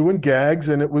gags,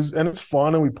 and it's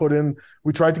fun, and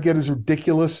we tried to get as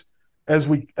ridiculous as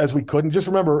we could. And just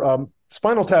remember,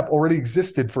 Spinal Tap already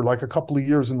existed for like a couple of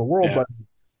years in the world, but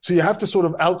so you have to sort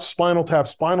of out Spinal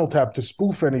Tap to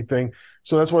spoof anything.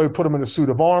 So that's why we put them in a suit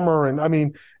of armor. And I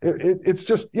mean, it's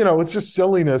just, it's just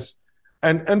silliness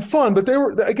and fun, but they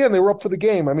were up for the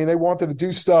game. I mean, they wanted to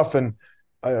do stuff, and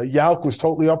Yauk was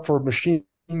totally up for machine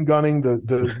gunning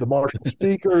the Marshall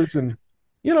speakers, and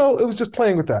it was just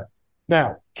playing with that.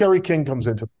 Now, Kerry King comes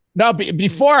into. Now,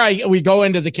 before we go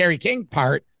into the Kerry King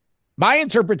part, my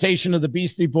interpretation of the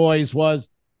Beastie Boys was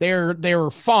they were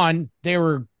fun. They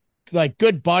were like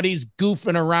good buddies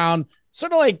goofing around,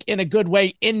 sort of like in a good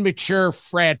way, immature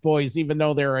frat boys, even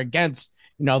though they're against,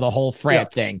 the whole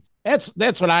frat thing. That's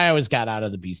what I always got out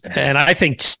of the Beastie Boys. And I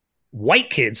think white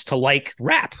kids to like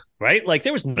rap, right? Like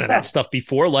there was none of that stuff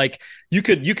before. Like you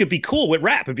could be cool with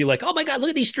rap and be like, oh my God, look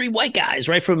at these three white guys,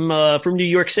 right? From New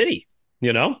York City,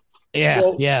 Yeah.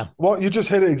 Well, you just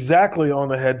hit it exactly on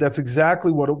the head. That's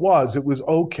exactly what it was. It was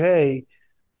okay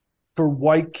for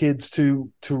white kids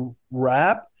to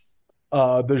rap.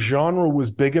 The genre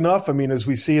was big enough. I mean, as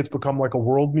we see, it's become like a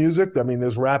world music. I mean,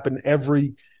 there's rap in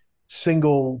every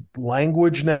single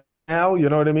language now. You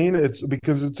know what I mean? It's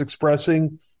because it's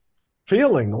expressing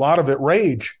feeling, a lot of it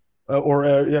rage or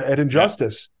at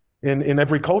injustice in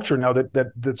every culture now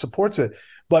that supports it.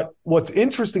 But what's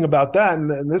interesting about that,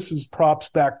 and this is props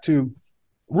back to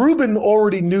Rubin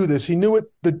already knew this. He knew it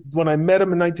when I met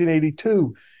him in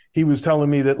 1982. He was telling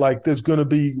me that like there's going to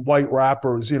be white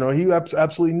rappers. He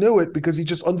absolutely knew it because he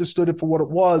just understood it for what it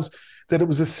was, that it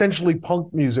was essentially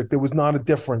punk music. There was not a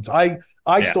difference. I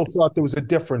still thought there was a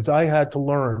difference. I had to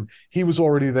learn. He was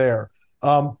already there.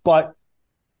 But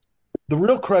the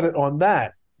real credit on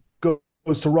that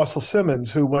goes to Russell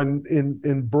Simmons, who when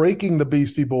in breaking the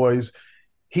Beastie Boys,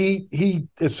 he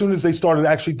as soon as they started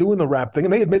actually doing the rap thing,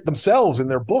 and they admit themselves in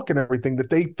their book and everything that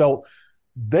they felt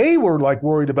they were like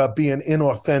worried about being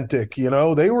inauthentic,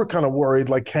 they were kind of worried,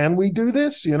 like, can we do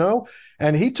this,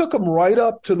 and he took them right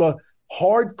up to the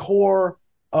hardcore,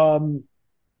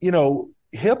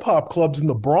 hip hop clubs in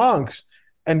the Bronx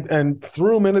and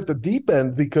threw them in at the deep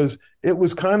end, because it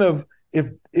was kind of,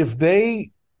 if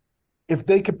they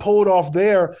could pull it off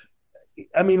there.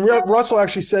 I mean, Russell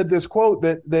actually said this quote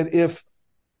that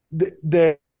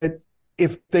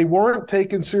if they weren't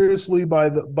taken seriously by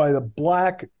the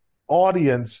black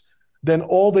audience, then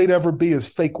all they'd ever be is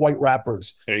fake white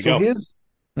rappers. There you go.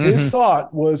 His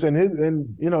thought was,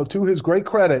 and to his great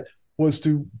credit, was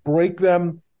to break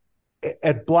them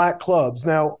at black clubs.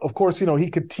 Now, of course, he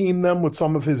could team them with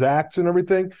some of his acts and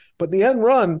everything, but in the end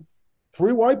run,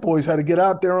 three white boys had to get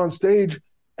out there on stage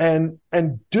and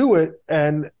do it.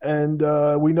 And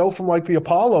we know from like the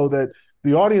Apollo that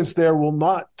the audience there will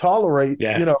not tolerate,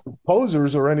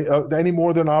 posers or any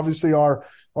more than obviously our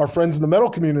friends in the metal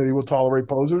community will tolerate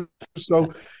posers.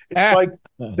 So it's like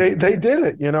they did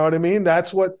it. You know what I mean?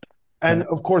 That's what, and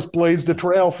of course, blazed the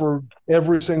trail for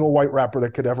every single white rapper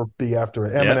that could ever be after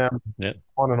it. Eminem,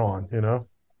 on and on,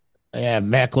 Yeah,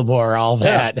 Macklemore, all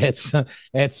that.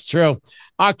 It's true.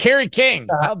 Kerry King,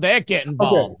 how'd that get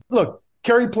involved? Okay. Look,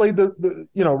 Kerry played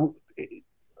the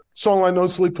song like No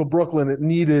Sleep Till Brooklyn. It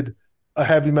needed a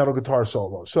heavy metal guitar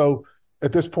solo. So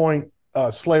at this point,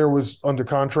 Slayer was under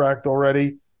contract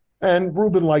already, and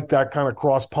Rubin liked that kind of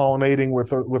cross-pollinating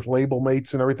with label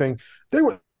mates and everything.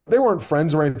 They weren't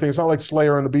friends or anything. It's not like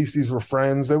Slayer and the Beasties were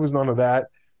friends. There was none of that.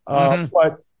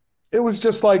 But it was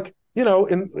just like, in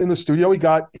the studio, he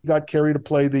got Kerry to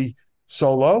play the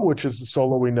solo, which is the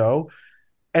solo we know.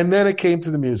 And then it came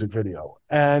to the music video.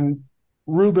 And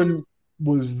Rubin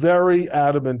was very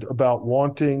adamant about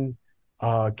wanting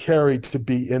Kerry to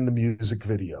be in the music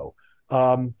video.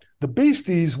 The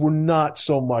Beasties were not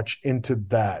so much into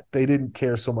that. They didn't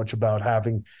care so much about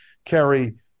having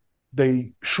Kerry.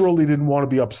 They surely didn't want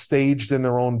to be upstaged in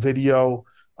their own video.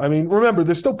 I mean, remember,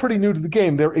 they're still pretty new to the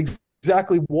game. They're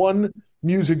exactly one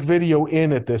music video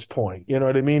in at this point. You know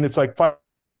what I mean? It's like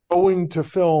going to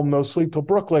film No Sleep Till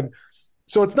Brooklyn.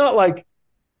 So it's not like,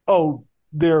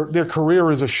 their career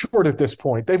is assured at this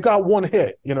point. They've got one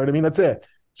hit. You know what I mean? That's it.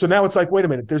 So now it's like, wait a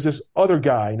minute, there's this other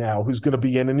guy now who's going to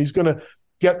be in, and he's going to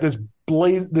get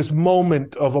this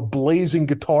moment of a blazing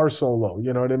guitar solo.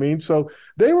 You know what I mean? So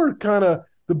they were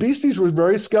the Beasties were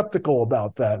very skeptical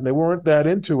about that, and they weren't that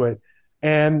into it.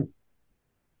 And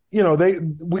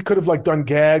we could have like done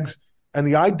gags, and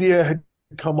the idea had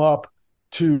come up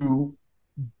to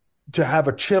have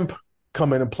a chimp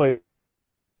come in and play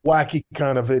wacky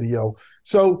kind of video.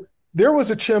 So there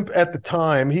was a chimp at the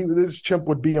time. This chimp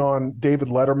would be on David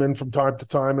Letterman from time to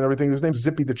time and everything. His name's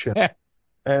Zippy the Chimp.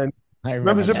 And I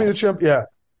remember Zippy the Chimp? Yeah.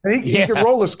 And he could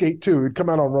roller skate too. He'd come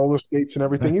out on roller skates and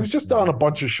everything. He was just on a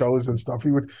bunch of shows and stuff.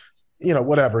 He would,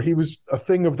 whatever. He was a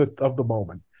thing of the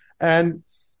moment. And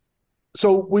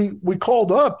so we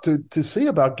called up to see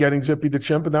about getting Zippy the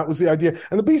Chimp, and that was the idea.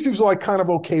 And the Beasties were like kind of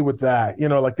okay with that.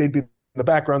 Like they'd be in the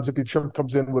background. Zippy the Chimp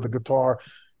comes in with a guitar.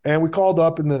 And we called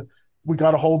up and we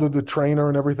got a hold of the trainer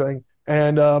and everything.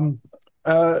 And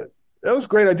that was a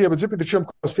great idea, but Zippy the Chimp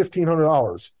cost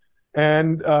 $1,500.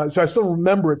 And so I still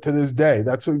remember it to this day.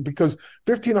 That's because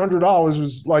 $1,500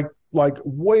 was like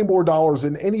way more dollars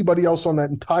than anybody else on that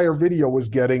entire video was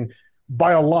getting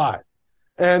by a lot.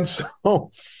 And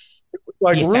so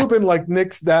Ruben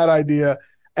nixed that idea.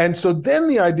 And so then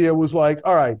the idea was like,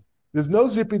 all right, there's no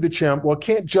Zippy the Chimp. Well, it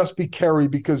can't just be Kerry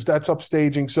because that's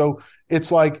upstaging. So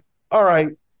it's like, all right,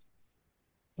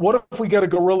 what if we get a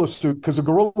gorilla suit? Because a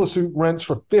gorilla suit rents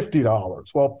for $50.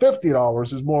 Well,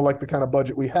 $50 is more like the kind of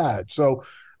budget we had. So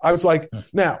I was like,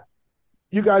 now,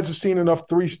 you guys have seen enough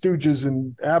Three Stooges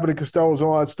and Abbott and Costello and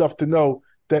all that stuff to know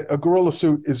that a gorilla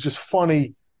suit is just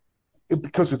funny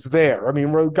because it's there. I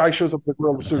mean, a guy shows up in a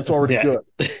gorilla suit, it's already good.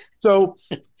 So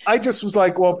I just was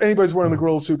like, well, if anybody's wearing the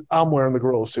gorilla suit, I'm wearing the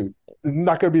gorilla suit. There's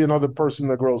not going to be another person in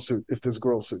the gorilla suit if there's a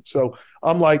gorilla suit. So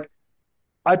I'm like,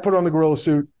 I put on the gorilla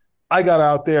suit. I got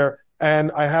out there,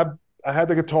 and I had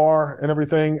the guitar and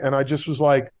everything, and I just was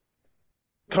like,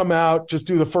 come out, just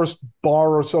do the first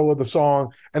bar or so of the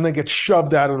song, and then get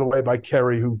shoved out of the way by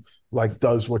Kerry, who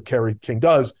does what Kerry King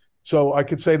does. So I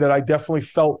could say that I definitely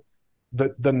felt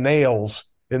the nails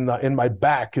in my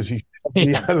back as he shoved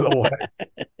me out of the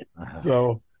way.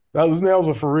 So those nails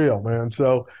are for real, man.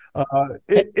 So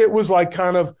it was like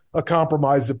kind of a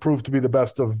compromise that proved to be the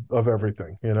best of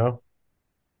everything,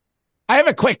 I have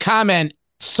a quick comment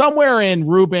somewhere in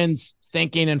Ruben's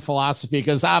thinking and philosophy,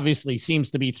 because obviously seems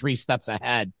to be 3 steps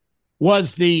ahead.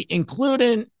 Was the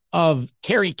including of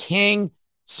Kerry King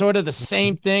sort of the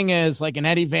same thing as like an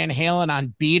Eddie Van Halen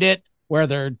on Beat It, where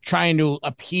they're trying to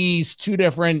appease 2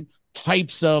 different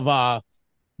types of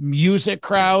music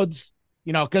crowds?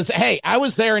 Because, hey, I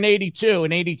was there in 82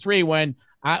 and 83 when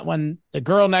the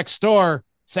girl next door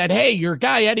said, hey, your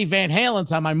guy Eddie Van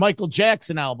Halen's on my Michael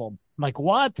Jackson album. I'm like,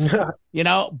 what?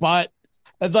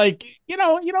 But like, you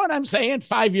know what I'm saying?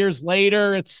 5 years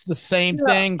later, it's the same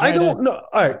thing. I don't know.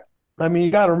 All right. I mean,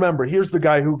 you got to remember, here's the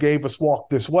guy who gave us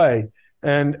Walk This Way.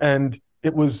 And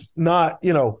it was not,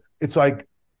 it's like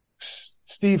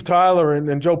Steve Tyler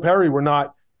and Joe Perry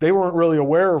they weren't really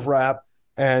aware of rap.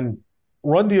 And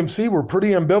Run DMC were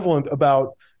pretty ambivalent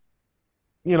about,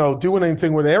 doing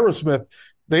anything with Aerosmith.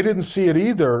 They didn't see it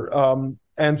either.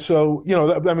 And so,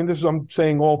 I mean, I'm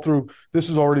saying all through, this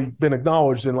has already been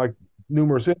acknowledged in like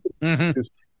numerous interviews.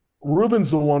 Ruben's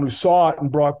the one who saw it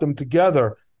and brought them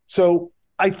together. So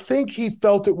I think he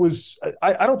felt it was,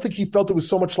 I don't think he felt it was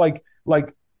so much like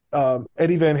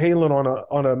Eddie Van Halen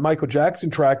on a Michael Jackson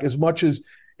track, as much as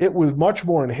it was much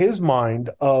more in his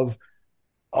mind of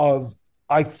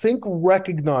I think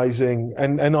recognizing,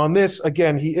 and on this,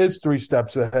 again, he is 3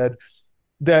 steps ahead,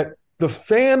 that the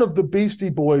fan of the Beastie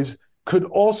Boys could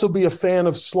also be a fan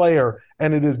of Slayer,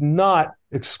 and it is not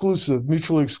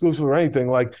mutually exclusive or anything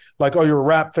like, oh, you're a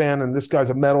rap fan and this guy's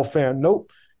a metal fan.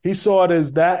 Nope. He saw it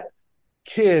as that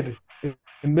kid in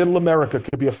middle America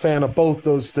could be a fan of both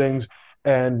those things,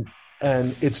 and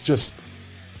it's just,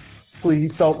 he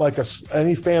felt like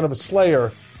any fan of a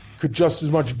Slayer could just as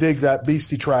much dig that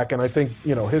Beastie track, and I think,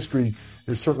 history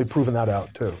has certainly proven that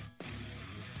out too.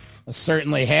 It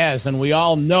certainly has, and we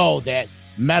all know that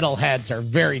metalheads are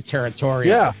very territorial.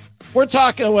 Yeah. We're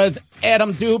talking with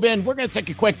Adam Dubin. We're going to take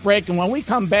a quick break, and when we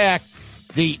come back,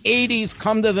 the 80s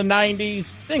come to the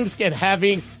 90s, things get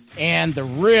heavy, and the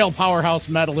real powerhouse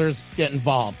metalers get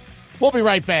involved. We'll be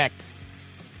right back.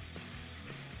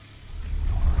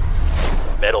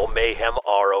 Metal Mayhem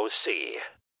ROC.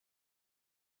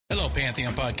 Hello,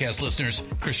 Pantheon Podcast listeners.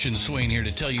 Christian Swain here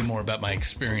to tell you more about my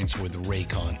experience with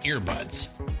Raycon earbuds.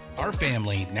 Our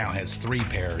family now has 3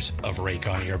 pairs of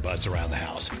Raycon earbuds around the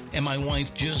house, and my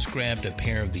wife just grabbed a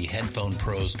pair of the Headphone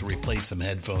Pros to replace some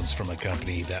headphones from a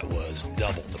company that was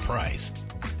double the price.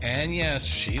 And yes,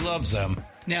 she loves them.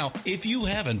 Now, if you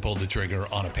haven't pulled the trigger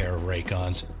on a pair of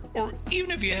Raycons, or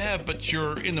even if you have, but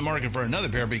you're in the market for another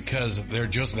pair because they're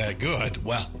just that good,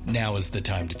 well, now is the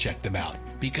time to check them out,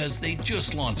 because they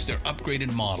just launched their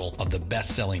upgraded model of the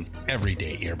best-selling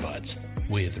everyday earbuds.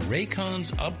 With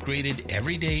Raycon's upgraded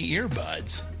everyday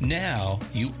earbuds, now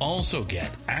you also get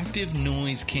active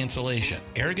noise cancellation,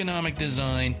 ergonomic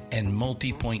design, and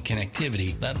multi-point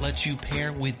connectivity that lets you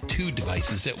pair with 2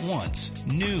 devices at once.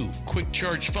 New quick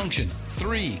charge function,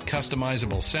 3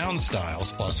 customizable sound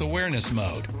styles, plus awareness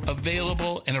mode.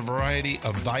 Available in a variety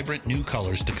of vibrant new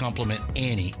colors to complement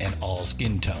any and all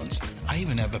skin tones. I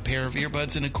even have a pair of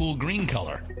earbuds in a cool green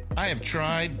color. I have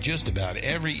tried just about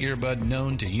every earbud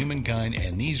known to humankind,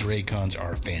 and these Raycons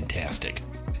are fantastic.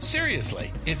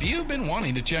 Seriously, if you've been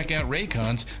wanting to check out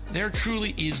Raycons, there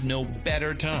truly is no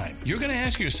better time. You're going to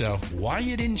ask yourself why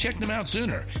you didn't check them out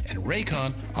sooner, and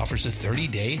Raycon offers a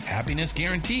 30-day happiness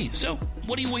guarantee. So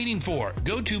what are you waiting for?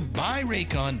 Go to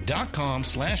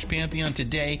buyraycon.com/Pantheon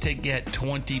today to get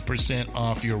 20%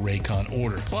 off your Raycon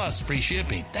order, plus free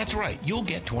shipping. That's right, you'll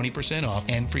get 20% off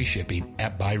and free shipping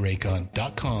at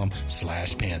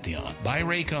buyraycon.com/Pantheon.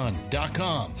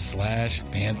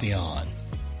 buyraycon.com/Pantheon.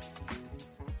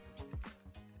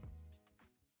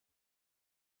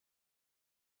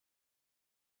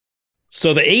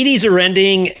 So the 80s are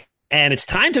ending, and it's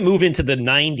time to move into the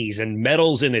 90s, and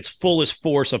metal's in its fullest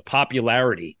force of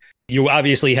popularity. You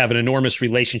obviously have an enormous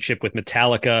relationship with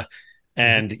Metallica,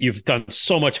 and you've done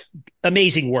so much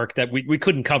amazing work that we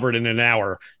couldn't cover it in an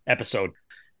hour episode.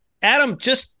 Adam,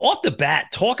 just off the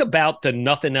bat, talk about the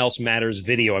Nothing Else Matters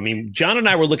video. I mean, John and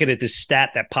I were looking at this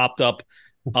stat that popped up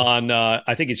on,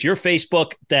 I think it's your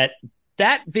Facebook, that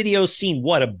video's seen,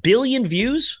 what, 1 billion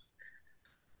views?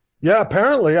 Yeah,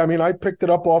 apparently. I mean, I picked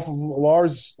it up off of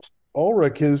Lars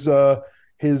Ulrich, his I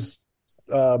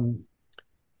don't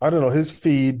know, his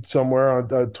feed somewhere on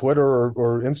Twitter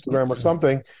or Instagram or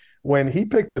something. When he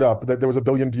picked it up, that there was 1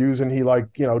 billion views, and he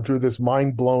drew this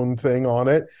mind blown thing on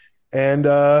it. And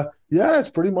yeah,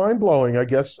 it's pretty mind blowing. I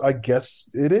guess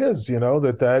it is. Just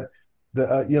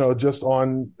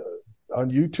on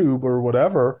YouTube or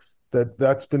whatever,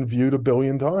 that's been viewed 1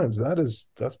 billion times. That's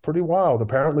pretty wild.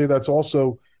 Apparently, that's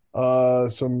also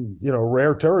some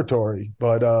rare territory,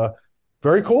 but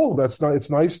very cool. It's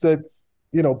nice that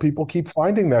people keep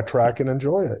finding that track and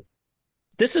enjoy it.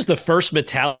 This is the first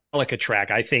Metallica track,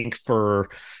 I think, where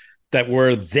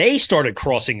they started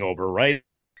crossing over, right?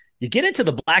 You get into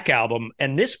the Black Album,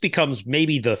 and this becomes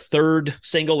maybe the 3rd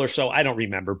single or so. I don't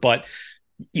remember, but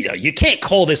you can't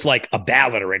call this like a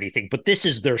ballad or anything, but this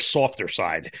is their softer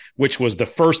side, which was the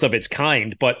first of its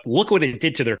kind. But look what it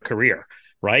did to their career,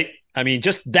 right? I mean,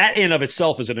 just that in of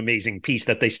itself is an amazing piece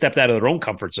that they stepped out of their own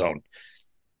comfort zone.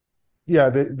 Yeah,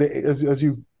 as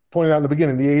you pointed out in the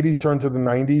beginning, the 80s turned to the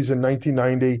 90s. In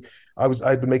 1990,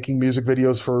 I'd been making music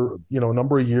videos for a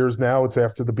number of years now. It's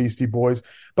after the Beastie Boys.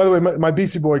 By the way, my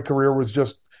Beastie Boy career was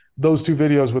just those 2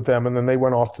 videos with them, and then they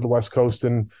went off to the West Coast,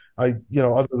 and I,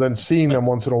 other than seeing them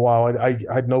once in a while, I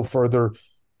had no further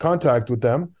contact with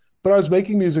them. But I was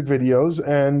making music videos,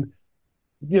 and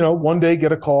one day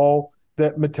get a call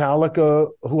that Metallica,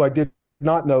 who I did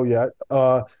not know yet,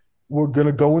 were going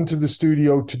to go into the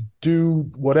studio to do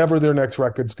whatever their next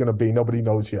record's going to be. Nobody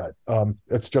knows yet.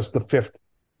 It's just the 5th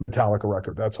Metallica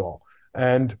record. That's all.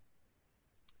 And,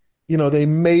 they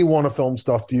may want to film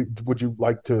stuff. Would you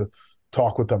like to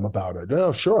talk with them about it?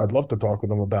 Oh, sure. I'd love to talk with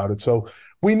them about it. So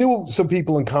we knew some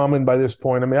people in common by this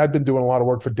point. I mean, I'd been doing a lot of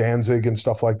work for Danzig and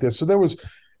stuff like this. So there was,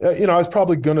 I was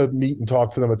probably going to meet and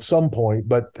talk to them at some point.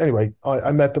 But anyway,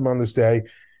 I met them on this day.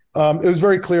 It was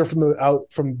very clear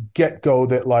from get-go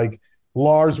that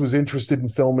Lars was interested in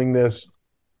filming this,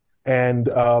 and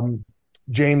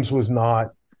James was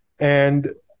not. And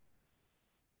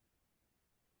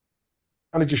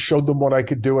kind of just showed them what I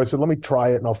could do. I said, let me try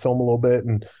it and I'll film a little bit.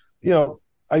 And,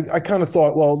 I kind of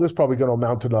thought, well, this is probably going to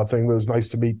amount to nothing. But it was nice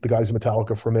to meet the guys in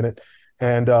Metallica for a minute.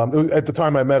 And at the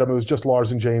time I met them, it was just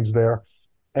Lars and James there.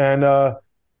 And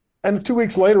 2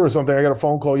 weeks later or something, I got a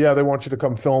phone call. Yeah, they want you to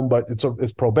come film, but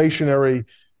it's probationary.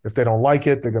 If they don't like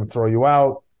it, they're going to throw you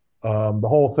out. The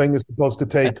whole thing is supposed to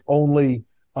take only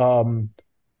 4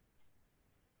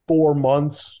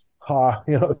 months.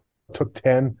 It took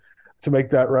 10 to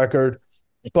make that record.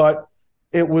 But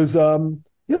it was, I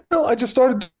just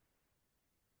started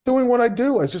doing what I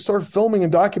do. I just started filming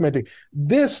and documenting.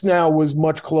 This now was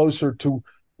much closer to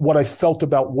what I felt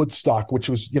about Woodstock, which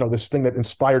was, this thing that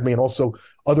inspired me, and also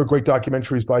other great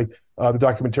documentaries by the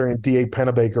documentarian D.A.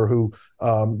 Pennebaker, who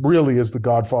really is the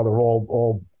godfather of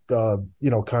all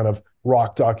kind of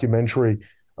rock documentary.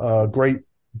 Great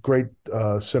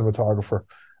cinematographer.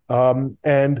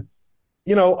 And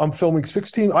I'm filming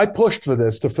 16. I pushed for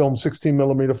this to film 16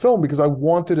 millimeter film because I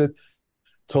wanted it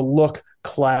to look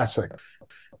classic.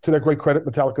 To their great credit,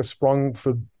 Metallica sprung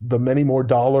for the many more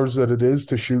dollars that it is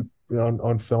to shoot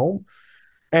on film.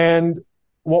 And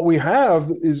what we have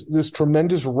is this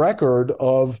tremendous record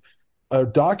of a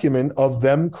document of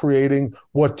them creating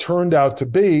what turned out to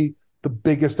be the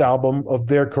biggest album of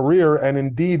their career, and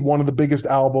indeed one of the biggest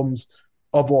albums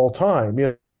of all time.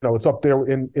 You know, it's up there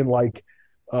in like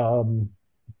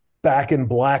Back in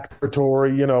Black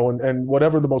territory, you know, and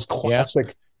whatever the most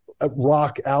classic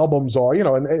rock albums are, you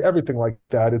know, and everything like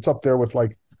that. It's up there with,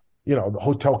 like, you know, the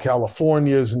Hotel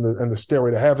Californias and the Stairway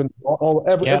to Heaven,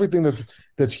 everything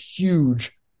that's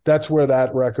huge. That's where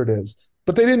that record is.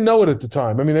 But they didn't know it at the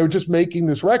time. I mean, they were just making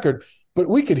this record, but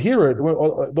we could hear it.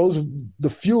 The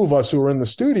few of us who were in the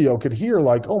studio could hear,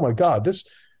 like, oh my God, this,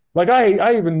 like,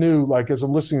 I even knew, like, as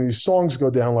I'm listening to these songs go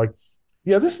down, like,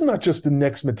 yeah, this is not just the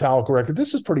next Metallica record.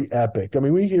 This is pretty epic. I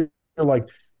mean, we hear like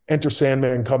Enter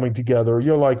Sandman coming together.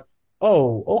 You're like,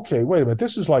 oh, okay, wait a minute.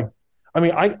 This is like, I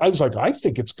mean, I was like, I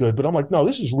think it's good, but I'm like, no,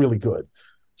 this is really good.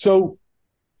 So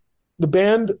the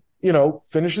band, you know,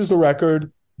 finishes the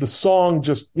record. The song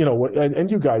just, you know, and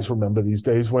you guys remember these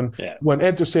days when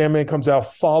Enter Sandman comes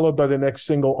out, followed by the next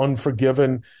single,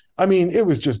 Unforgiven. I mean, it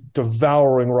was just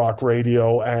devouring rock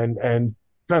radio and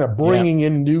kind of bringing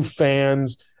in new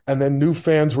fans. And then new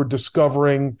fans were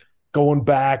going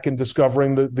back and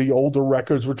discovering the older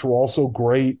records, which were also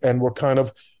great. And were kind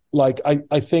of like,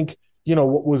 I think, you know,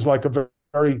 what was like a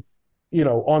very, you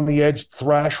know, on the edge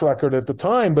thrash record at the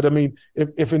time. But I mean,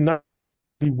 if in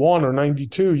 91 or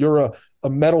 92, you're a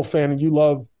metal fan and you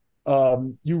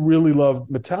really love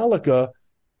Metallica,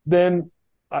 then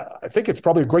I think it's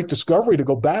probably a great discovery to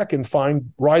go back and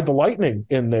find Ride the Lightning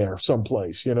in there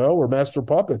someplace, you know, or Master of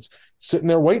Puppets sitting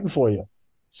there waiting for you.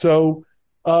 So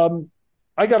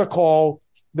I got a call.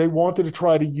 They wanted to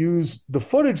try to use the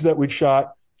footage that we'd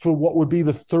shot for what would be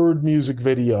the third music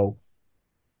video,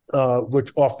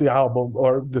 which off the album,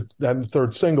 then the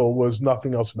third single was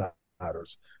Nothing Else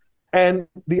Matters. And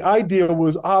the idea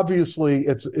was, obviously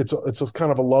it's a kind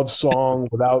of a love song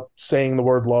without saying the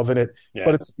word love in it. Yeah.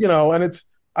 But it's, you know, and it's,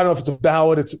 I don't know if it's a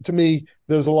ballad. It's, to me,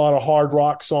 there's a lot of hard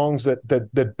rock songs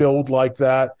that build like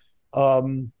that.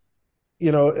 You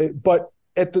know, but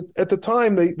at the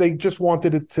time they just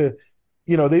wanted it to,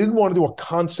 you know, they didn't want to do a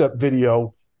concept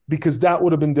video because that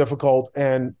would have been difficult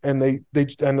and they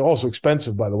and also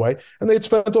expensive, by the way. And they had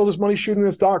spent all this money shooting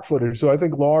this stock footage. So I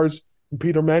think Lars and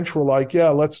Peter Mensch were like, yeah,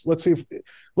 let's see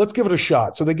let's give it a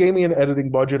shot. So they gave me an editing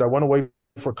budget. I went away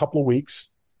for a couple of weeks.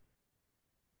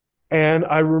 And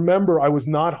I remember I was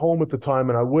not home at the time,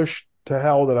 and I wish to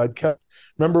hell that I'd kept.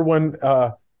 Remember when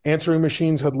answering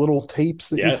machines had little tapes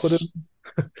that you put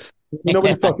in?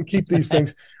 Nobody thought to keep these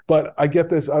things. But I get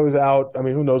this. I was out. I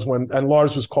mean, who knows when? And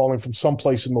Lars was calling from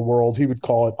someplace in the world. He would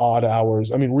call it odd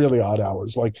hours. I mean, really odd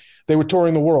hours. Like, they were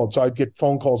touring the world. So I'd get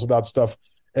phone calls about stuff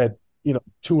at,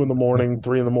 2 a.m,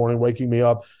 3 a.m, waking me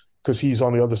up because he's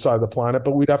on the other side of the planet,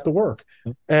 but we'd have to work.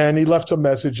 And he left some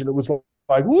message, and it was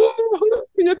like, woo,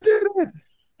 you did it.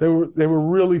 They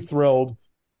were really thrilled.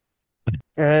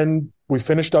 And we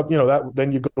finished up, that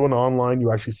then you go on online,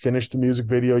 you actually finish the music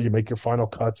video, you make your final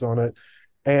cuts on it.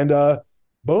 And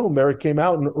boom, there it came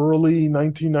out in early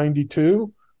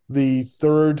 1992, the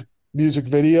third music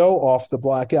video off the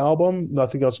Black Album,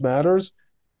 Nothing Else Matters,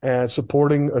 and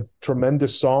supporting a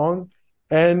tremendous song.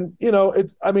 And,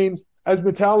 as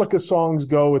Metallica songs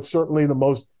go, it's certainly the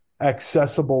most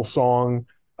accessible song.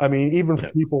 I mean, even for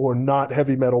people who are not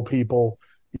heavy metal people,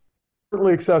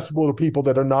 certainly accessible to people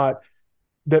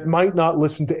that might not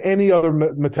listen to any other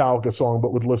Metallica song,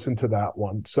 but would listen to that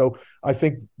one. So I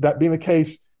think that being the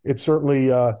case, it certainly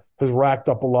has racked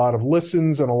up a lot of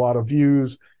listens and a lot of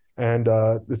views. And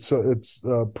it's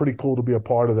pretty cool to be a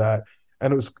part of that.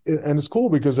 And it's cool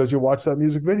because as you watch that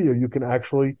music video, you can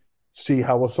actually see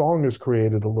how a song is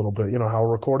created a little bit, how a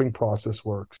recording process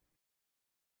works.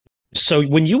 So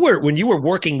when you were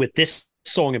working with this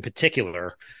song in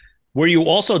particular, were you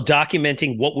also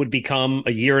documenting what would become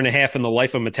a year and a half in the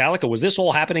life of Metallica? Was this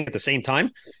all happening at the same time?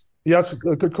 Yes,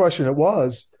 a good question. It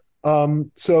was.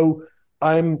 So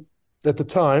I'm at the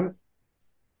time,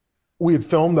 we had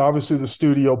filmed obviously the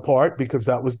studio part because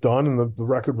that was done and the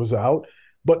record was out.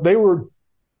 But they were,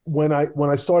 when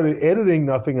I started editing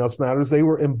Nothing Else Matters, they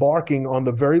were embarking on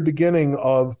the very beginning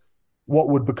of what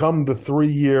would become the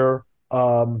 3-year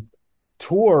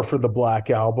tour for the Black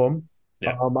Album.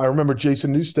 Yeah. I remember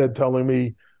Jason Newsted telling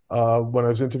me when I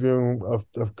was interviewing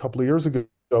a couple of years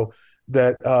ago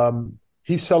that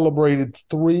he celebrated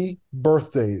 3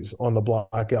 birthdays on the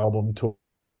Black Album tour.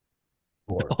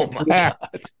 Oh my God!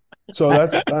 So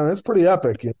that's pretty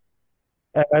epic.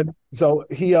 And so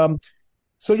he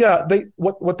so yeah,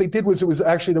 what they did was, it was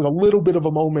actually, there was a little bit of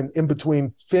a moment in between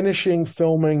finishing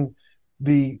filming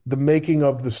the making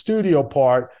of the studio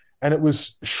part And it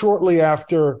was shortly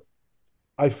after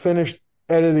I finished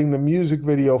editing the music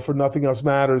video for Nothing Else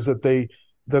Matters that the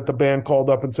band called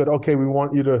up and said, okay, we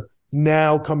want you to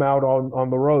now come out on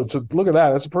the road. So look at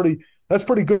that. That's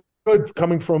pretty good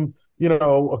coming from,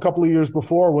 a couple of years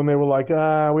before when they were like,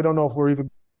 we don't know if we're even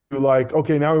like,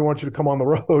 okay, now we want you to come on the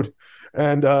road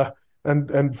and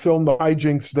film the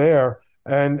hijinks there.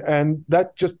 And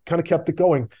that just kind of kept it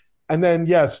going. And then,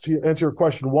 yes, to answer your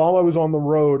question, while I was on the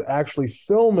road actually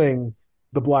filming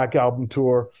the Black Album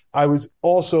tour, I was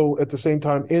also at the same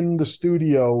time in the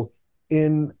studio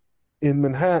in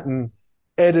Manhattan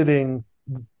editing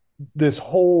this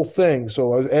whole thing.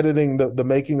 So I was editing the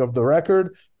making of the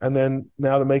record and then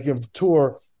now the making of the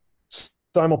tour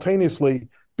simultaneously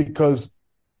because,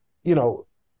 when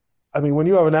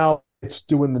you have an album, it's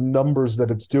doing the numbers that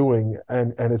it's doing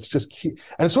and it's just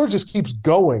and it sort of just keeps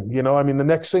going. The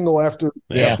next single after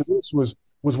this was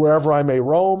Wherever I May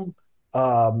Roam.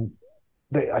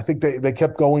 I think they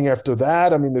kept going after that.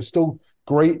 There's still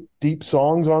great deep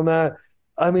songs on that.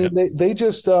 They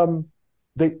just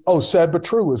Sad But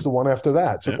True is the one after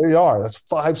that. So there you are. That's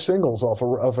 5 singles off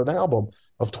of an album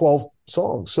of 12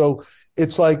 songs. So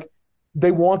it's like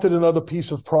they wanted another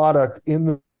piece of product in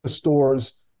the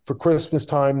stores for Christmas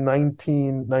time,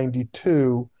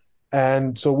 1992.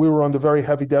 And so we were on the very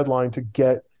heavy deadline to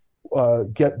get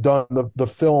done the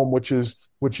film, which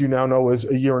you now know is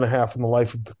a year and a half in the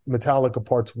life of Metallica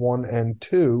parts 1 and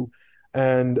 2.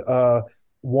 And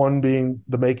 1 being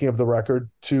the making of the record,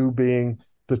 2 being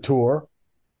the tour.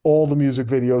 All the music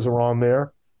videos are on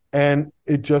there. And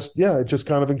it just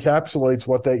kind of encapsulates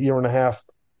what that year and a half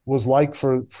was like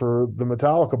for the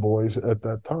Metallica boys at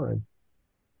that time.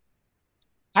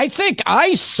 I think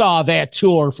I saw that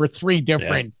tour for 3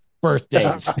 different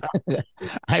birthdays.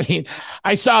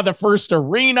 I saw the first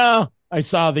arena. I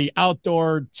saw the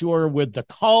outdoor tour with the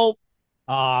Cult.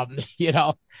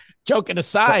 Joking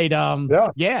aside,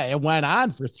 it went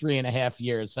on for 3.5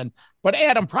 years. But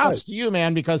Adam, props to you,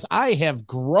 man, because I have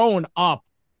grown up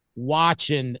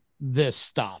watching this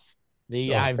stuff.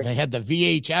 I've had the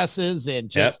VHSs and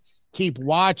just keep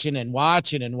watching and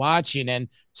watching and watching. And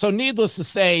so needless to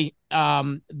say,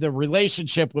 the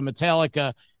relationship with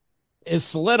Metallica is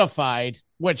solidified,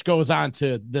 which goes on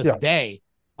to this day.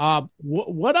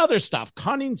 What other stuff?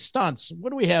 Cunning Stunts.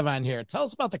 What do we have on here? Tell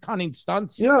us about the Cunning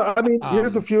Stunts. Yeah,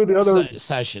 here's a few of the other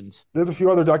sessions. There's a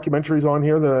few other documentaries on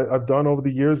here that I've done over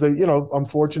the years. They, I'm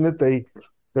fortunate. They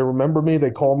remember me.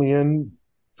 They call me in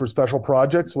for special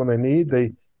projects when they need.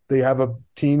 They have a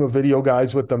team of video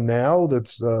guys with them now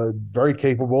that's very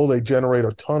capable. They generate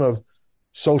a ton of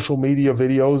social media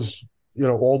videos,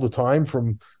 all the time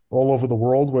from all over the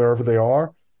world, wherever they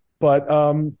are. But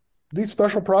these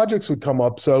special projects would come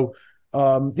up. So, they,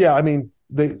 in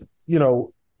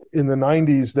the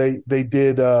 90s, they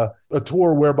did a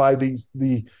tour whereby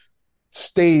the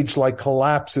stage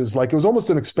collapses. Like it was almost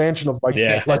an expansion of like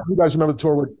you guys remember the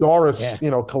tour where Doris,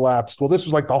 collapsed. Well, this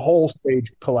was like the whole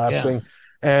stage collapsing. Yeah.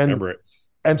 And remember it.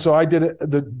 And so I did it.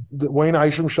 The Wayne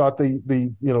Isham shot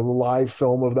the live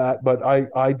film of that, but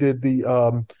I did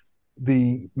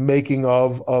the making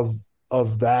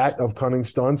of that, of Cunning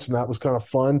Stunts, and that was kind of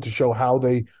fun to show how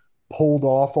they pulled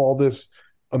off all this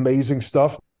amazing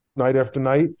stuff night after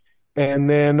night. And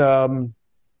then a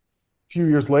few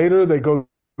years later, they go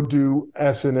do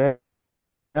S&M,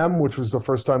 which was the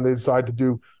first time they decided to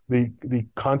do the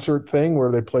concert thing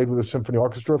where they played with a symphony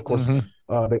orchestra. Of course,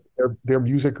 their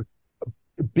music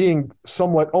being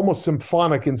somewhat almost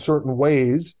symphonic in certain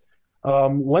ways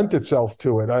lent itself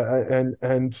to it.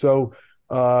 So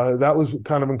that was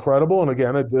kind of incredible. And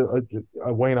again,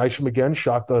 Wayne Isham again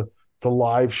shot the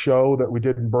live show that we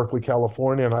did in Berkeley,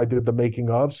 California, and I did the making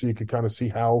of, so you could kind of see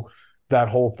how that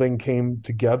whole thing came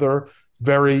together.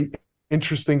 Very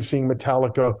interesting seeing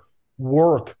Metallica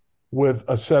work with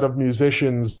a set of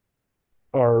musicians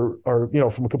are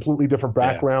from a completely different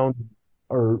background,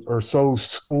 are so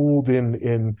schooled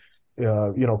in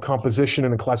composition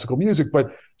and in classical music,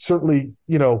 but certainly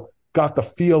got the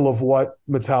feel of what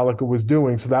Metallica was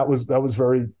doing. So that was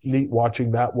very neat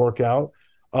watching that work out.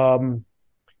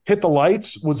 Hit the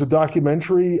Lights was a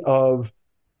documentary of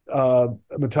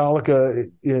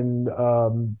Metallica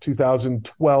in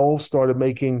 2012, started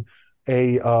making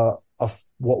a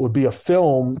what would be a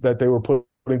film that they were putting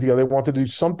together. They wanted to do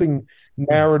something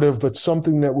narrative, but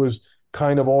something that was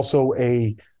kind of also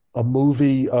a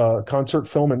movie concert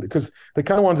film, and because they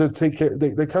kind of wanted to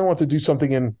they kind of wanted to do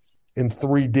something in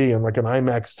 3D and like an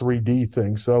IMAX 3D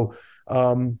thing. So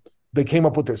they came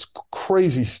up with this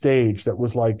crazy stage that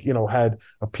was like, had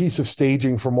a piece of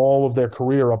staging from all of their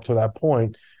career up to that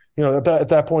point. at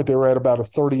that point they were at about a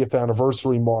 30th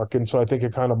anniversary mark, and so I think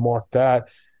it kind of marked that.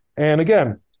 And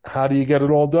again, how do you get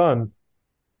it all done?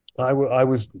 I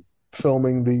was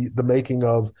filming the making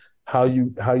of how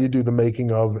you do the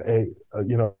making of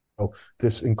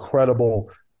this incredible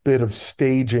bit of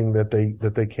staging that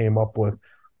they came up with.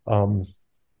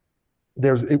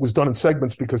 It was done in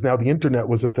segments because now the internet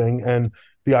was a thing, and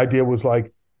the idea was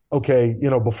like, okay,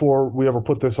 before we ever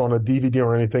put this on a DVD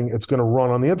or anything, it's going to run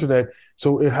on the internet.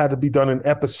 So it had to be done in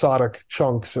episodic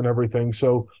chunks and everything.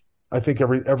 So I think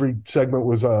every segment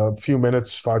was a few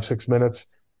minutes, 5-6 minutes,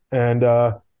 and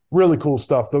really cool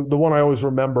stuff. The one I always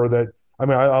remember that,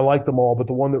 I like them all, but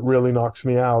the one that really knocks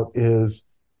me out is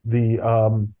they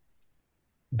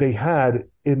had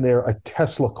in there a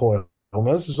Tesla coil. Now,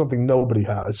 this is something nobody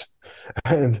has.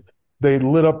 And they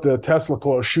lit up the Tesla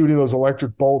coil, shooting those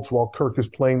electric bolts while Kirk is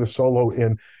playing the solo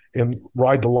in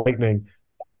Ride the Lightning.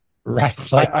 Right.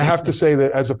 I have to say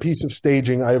that as a piece of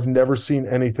staging, I have never seen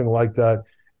anything like that.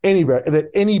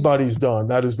 Anybody's done.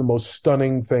 That is the most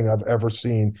stunning thing I've ever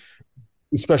seen,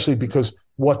 especially because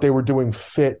what they were doing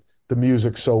fit the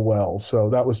music so well. So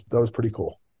that was pretty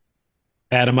cool.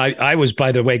 Adam, I was,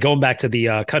 by the way, going back to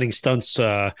the Cutting Stunts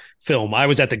film, I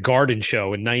was at the Garden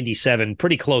Show in '97,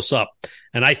 pretty close up,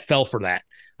 and I fell for that.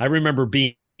 I remember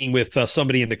being with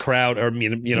somebody in the crowd, or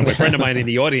my friend of mine in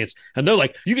the audience, and they're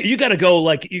like, "You got to go!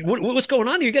 Like, what's going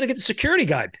on? You got to get the security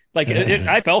guide!" Like,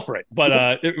 I fell for it,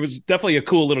 but it was definitely a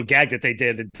cool little gag that they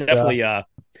did, and definitely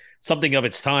something of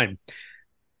its time.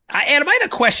 Adam, I had a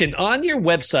question. On your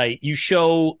website, you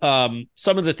show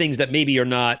some of the things that maybe are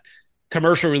not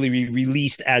commercially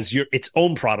released as its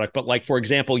own product, but like, for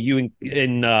example, you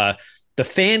in the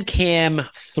Fan Cam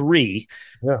 3,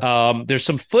 there's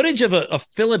some footage of a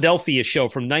Philadelphia show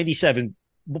from '97.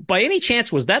 By any chance,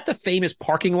 was that the famous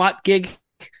parking lot gig?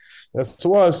 Yes, it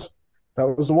was. That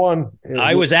was the one.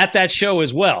 I was at that show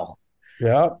as well.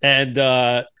 Yeah. And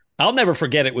I'll never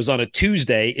forget, it was on a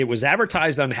Tuesday. It was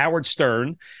advertised on Howard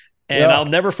Stern. And I'll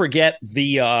never forget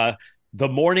the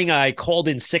morning I called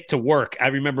in sick to work. I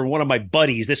remember one of my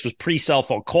buddies, this was pre-cell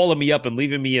phone, calling me up and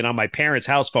leaving me in on my parents'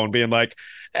 house phone, being like,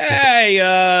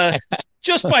 "Hey,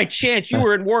 just by chance you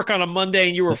were at work on a Monday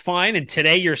and you were fine, and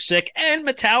today you're sick, and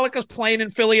Metallica's playing in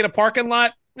Philly at a parking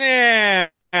lot?" Yeah.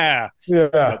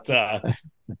 But, that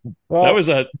was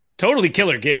a totally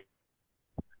killer gig.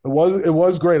 It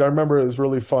was great. I remember it was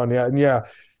really fun. Yeah. And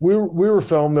we were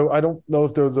filmed. I don't know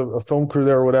if there was a film crew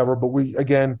there or whatever, but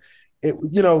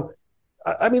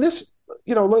this,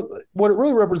 what it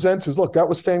really represents is, look, that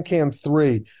was Fan Cam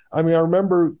 3. I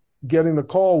remember getting the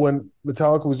call when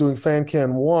Metallica was doing Fan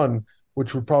Cam 1,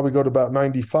 which would probably go to about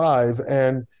 95.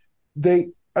 And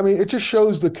it just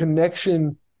shows the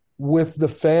connection with the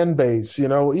fan base,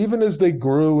 even as they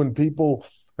grew and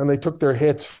they took their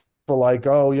hits for like,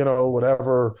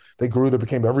 whatever, they grew, they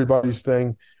became everybody's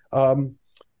thing.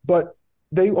 But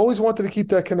they always wanted to keep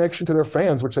that connection to their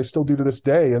fans, which they still do to this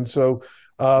day. And so,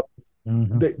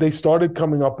 they started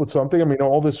coming up with something.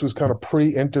 All this was kind of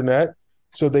pre-internet,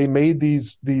 so they made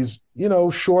these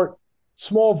short,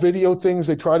 small video things.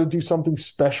 They tried to do something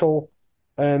special,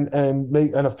 and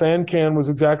a fan can was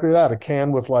exactly that—a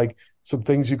can with like some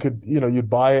things you could, you'd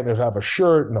buy it and it'd have a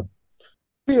shirt and a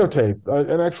videotape,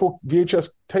 an actual VHS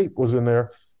tape was in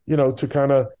there, to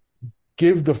kind of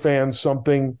give the fans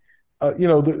something.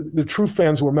 The true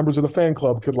fans who were members of the fan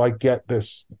club could like get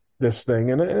this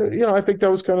thing. And, I think that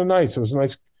was kind of nice. It was a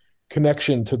nice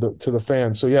connection to the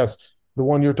fans. So yes, the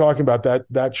one you're talking about,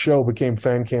 that show became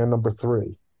Fan Can number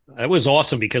 3. That was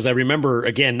awesome because I remember,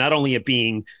 again, not only it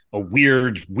being a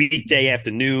weird weekday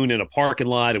afternoon in a parking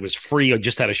lot, it was free, I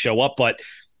just had to show up, but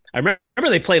I remember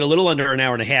they played a little under an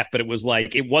hour and a half, but it was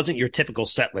like, it wasn't your typical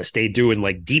set list. They doing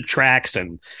like deep tracks.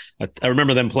 And I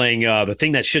remember them playing The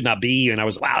Thing That Should Not Be. And I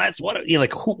was, wow, that's what,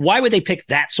 why would they pick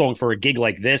that song for a gig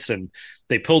like this? And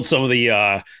they pulled some of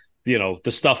the,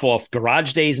 the stuff off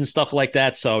Garage Days and stuff like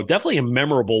that. So definitely a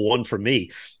memorable one for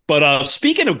me. But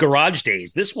speaking of Garage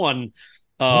Days, this one,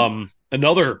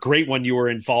 another great one you were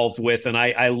involved with. And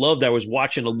I loved, I was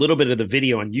watching a little bit of the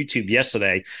video on YouTube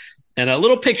yesterday. And a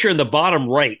little picture in the bottom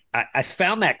right, I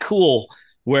found that cool,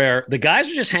 where the guys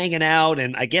were just hanging out,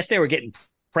 and I guess they were getting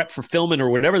prepped for filming or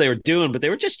whatever they were doing, but they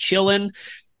were just chilling.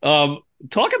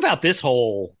 Talk about this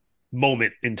whole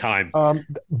moment in time.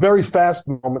 Very fast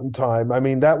moment in time.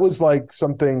 That was like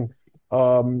something,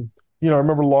 I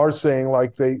remember Lars saying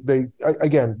like they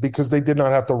again, because they did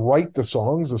not have to write the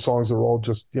songs are all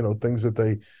just, things that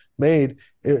they made,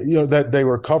 that they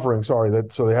were covering, so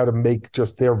they had to make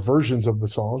just their versions of the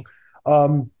song.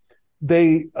 That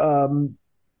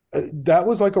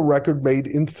was like a record made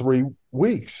in 3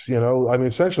 weeks, I mean,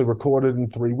 essentially recorded in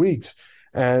 3 weeks.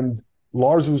 And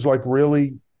Lars was like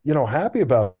really, happy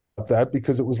about that,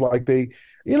 because it was like they,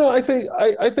 I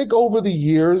think over the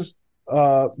years,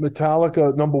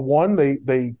 Metallica, number one,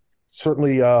 they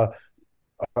certainly are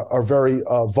very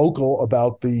vocal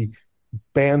about the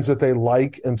bands that they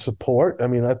like and support. I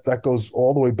mean, that goes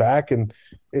all the way back. And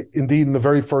indeed, in the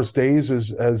very first days,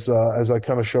 as I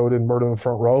kind of showed in Murder in the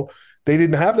Front Row, they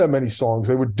didn't have that many songs.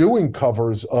 They were doing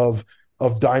covers of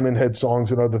Diamond Head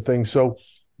songs and other things. So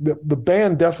the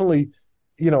band definitely,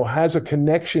 has a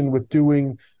connection with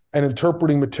doing and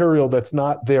interpreting material that's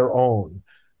not their own.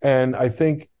 And I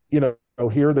think,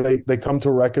 here they come to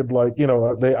a record like,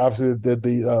 they obviously did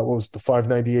the what was the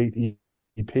 598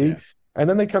 EP. Yeah. And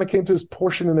then they kind of came to this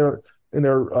portion in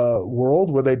their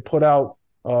world where they'd put out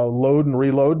Load and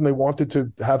Reload, and they wanted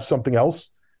to have something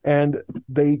else. And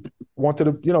they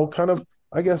wanted to, kind of,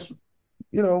 I guess,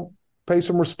 pay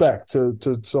some respect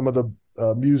to some of the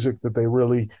music that they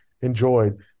really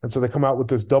enjoyed. And so they come out with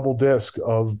this double disc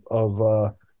of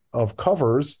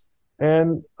covers,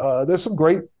 and there's some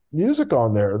great music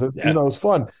on there that, it's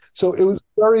fun. So it was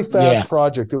a very fast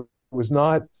project.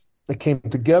 It came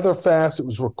together fast. It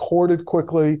was recorded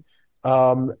quickly.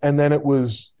 And then it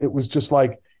was just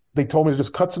like, they told me to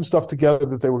just cut some stuff together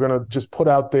that they were going to just put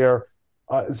out there.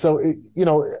 So,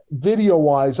 video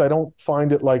wise, I don't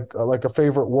find it like a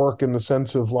favorite work, in the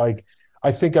sense of like,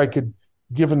 I think I could,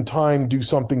 given time, do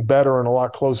something better and a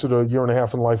lot closer to a year and a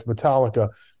half in life of Metallica.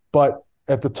 But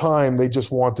at the time, they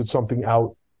just wanted something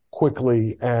out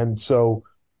quickly. And so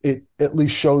it at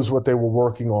least shows what they were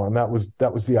working on. That was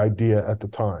the idea at the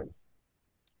time.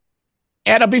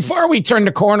 Adam, before we turn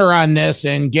the corner on this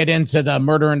and get into the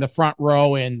Murder in the Front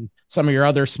Row and some of your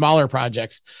other smaller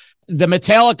projects, the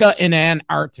Metallica in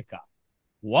Antarctica,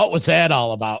 what was that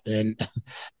all about? And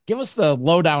give us the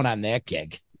lowdown on that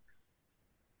gig.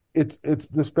 It's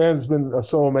this band has been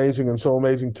so amazing, and so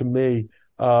amazing to me.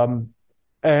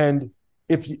 And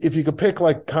if you could pick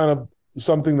like kind of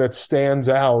something that stands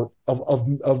out of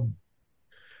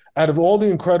out of all the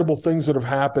incredible things that have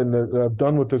happened that I've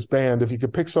done with this band, if you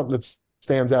could pick something that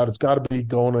stands out, it's got to be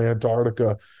going to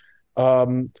Antarctica.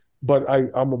 But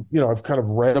I've kind of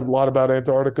read a lot about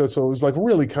Antarctica, so it was like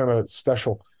really kind of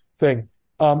special thing.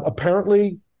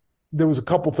 Apparently, there was a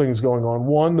couple things going on.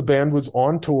 One, the band was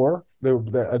on tour. They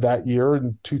were that year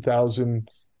in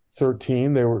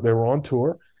 2013. They were on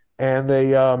tour, and they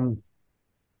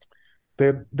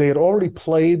had already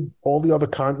played all the other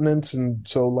continents, and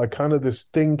so like kind of this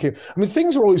thing came. I mean,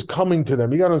 things are always coming to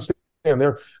them. You got to understand,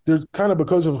 they're kind of,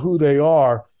 because of who they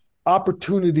are,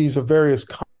 opportunities of various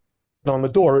kinds on the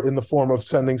door in the form of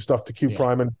sending stuff to Q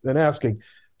Prime and asking.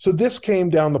 So this came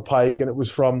down the pike, and it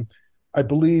was from, I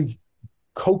believe,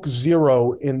 Coke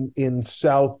Zero in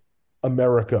South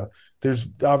America. There's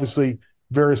obviously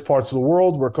various parts of the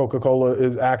world where Coca-Cola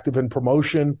is active in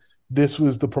promotion. This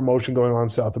was the promotion going on in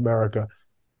South America.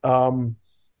 And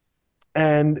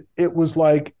it was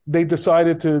like they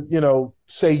decided to,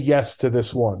 say yes to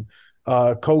this one.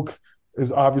 Coke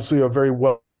is obviously a very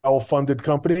well-funded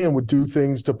company and would do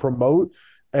things to promote.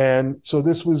 And so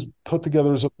this was put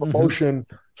together as a promotion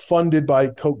funded by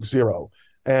Coke Zero.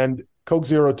 And Coke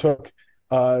Zero took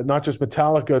not just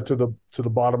Metallica to the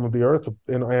bottom of the earth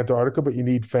in Antarctica, but you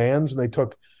need fans. And they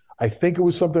took, I think it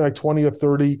was something like 20 or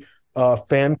 30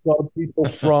 fan club people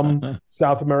from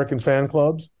South American fan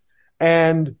clubs.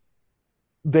 And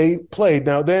they played.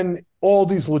 Now, then all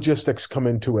these logistics come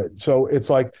into it. So it's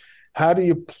like, how do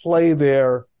you play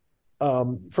there?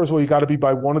 First of all, you got to be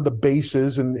by one of the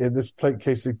bases. And in this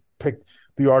case, they picked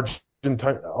the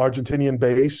Argentinian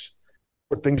base.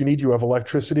 What things you need? You have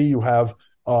electricity. You have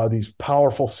these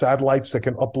powerful satellites that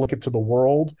can uplink it to the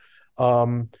world.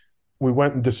 We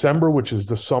went in December, which is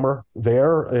the summer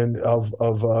there of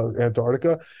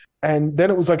Antarctica. And then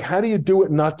it was like, how do you do it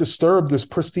and not disturb this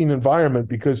pristine environment?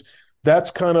 Because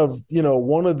that's kind of,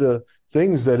 one of the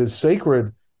things that is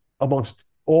sacred amongst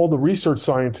all the research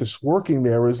scientists working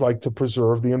there, is like to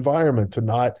preserve the environment, to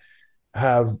not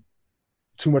have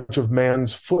too much of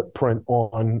man's footprint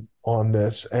on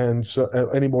this, and so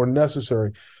any more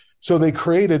necessary. So they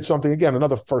created something, again,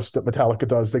 another first that Metallica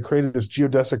does. They created this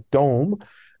geodesic dome.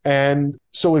 And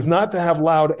so as not to have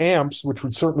loud amps, which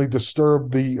would certainly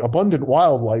disturb the abundant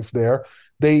wildlife there,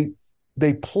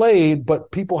 they played,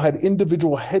 but people had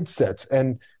individual headsets.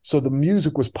 And so the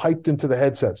music was piped into the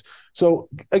headsets. So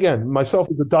again, myself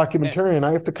as a documentarian,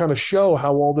 I have to kind of show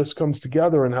how all this comes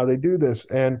together and how they do this.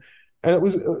 And that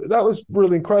was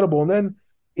really incredible. And then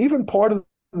even part of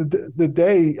the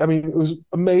day, I mean, it was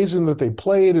amazing that they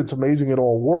played. It's amazing it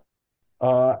all worked.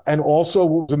 And also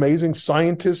what was amazing,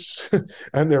 scientists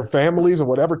and their families and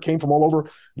whatever came from all over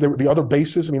the other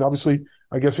bases. I mean, obviously,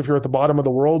 I guess if you're at the bottom of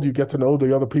the world, you get to know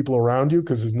the other people around you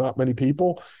because there's not many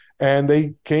people. And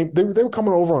they were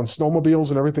coming over on snowmobiles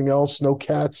and everything else, snow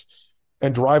cats,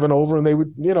 and driving over. And they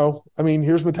would, I mean,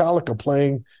 here's Metallica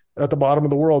playing at the bottom of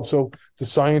the world. So the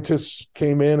scientists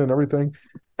came in and everything.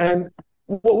 And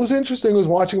what was interesting was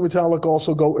watching Metallica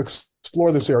also go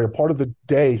explore this area. Part of the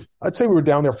day, I'd say we were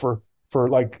down there for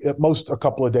like at most a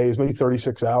couple of days, maybe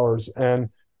 36 hours.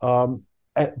 But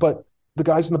the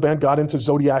guys in the band got into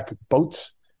Zodiac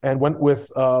boats and went with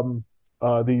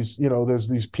these, there's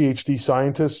these PhD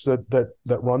scientists that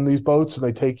run these boats, and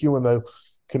they take you and they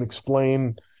can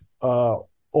explain all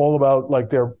about, like,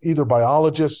 they're either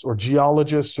biologists or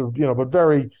geologists or, but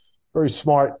very, very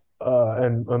smart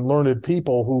and learned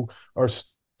people who are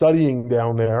studying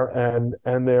down there, and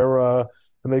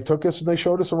they took us and they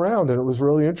showed us around, and it was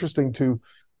really interesting to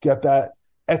get that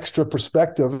extra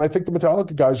perspective. I think the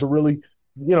Metallica guys were really,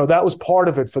 that was part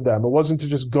of it for them. It wasn't to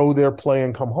just go there, play,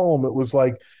 and come home. It was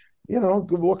like,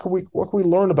 what can we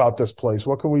learn about this place?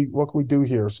 What can we do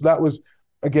here? So that was,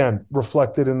 again,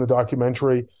 reflected in the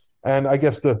documentary. And I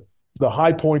guess the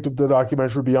high point of the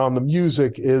documentary beyond the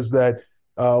music is that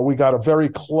we got a very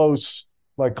close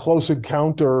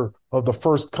encounter of the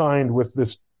first kind with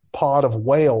this pod of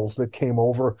whales that came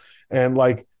over and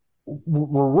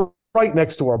were right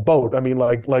next to our boat. I mean,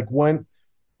 like went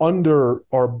under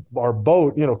our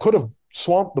boat, could have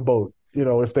swamped the boat,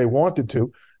 if they wanted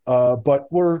to,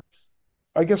 but were,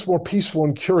 I guess, more peaceful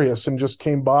and curious and just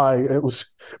came by. It was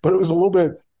a little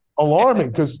bit alarming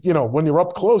because, when you're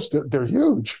up close, they're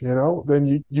huge,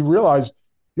 then you realize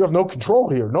you have no control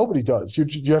here. Nobody does.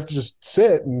 You have to just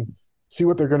sit and see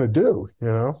what they're going to do,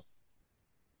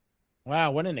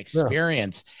 Wow, what an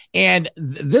experience. Yeah. And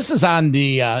this is on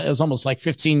it was almost like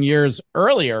 15 years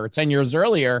earlier, 10 years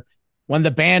earlier, when the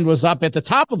band was up at the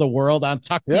top of the world on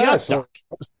Tuck the Up Duck.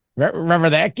 Remember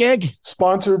that gig?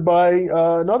 Sponsored by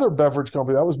another beverage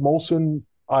company. That was Molson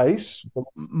Ice.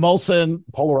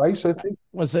 Polar Ice, I think.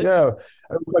 Was it? Yeah.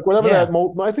 It was like whatever that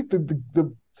I think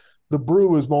the brew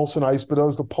was Molson Ice, but it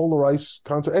was the Polar Ice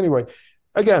concert. Anyway,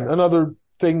 again, another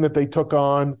thing that they took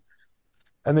on.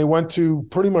 And they went to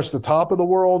pretty much the top of the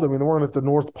world. I mean, they weren't at the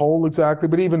North Pole exactly,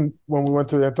 but even when we went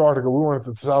to Antarctica, we weren't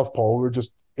at the South Pole. We were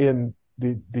just in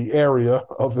the area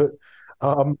of it.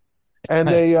 And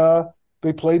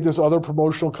they played this other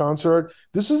promotional concert.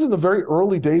 This was in the very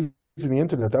early days of the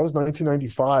internet. That was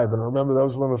 1995. And I remember that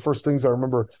was one of the first things I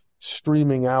remember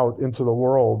streaming out into the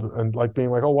world and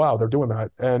being like, oh, wow, they're doing that.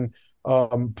 And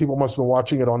people must have been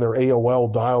watching it on their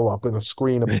AOL dial-up in a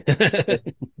screen.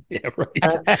 Yeah,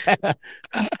 right.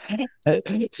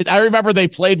 I remember they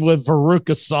played with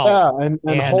Veruca Salt. Yeah,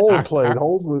 and Hole played.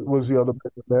 Hole was the other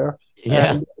bit there.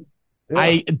 Yeah.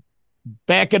 I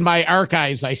back in my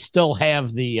archives, I still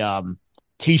have the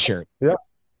T-shirt. Yeah,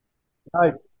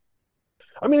 nice.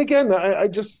 I mean, again, I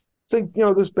just think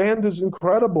this band is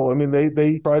incredible. I mean,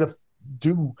 they try to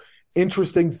do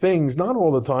interesting things, not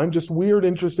all the time, just weird,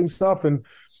 interesting stuff. And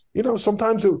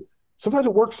sometimes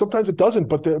it works, sometimes it doesn't.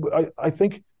 But I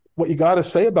think what you got to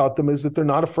say about them is that they're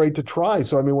not afraid to try.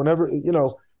 So I mean, whenever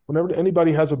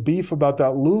anybody has a beef about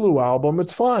that Lulu album,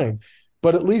 it's fine.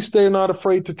 But at least they're not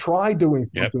afraid to try doing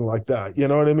something like that. You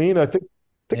know what I mean? I think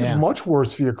it's much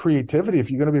worse for your creativity if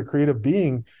you're going to be a creative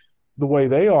being the way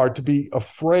they are, to be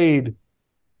afraid.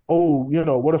 Oh,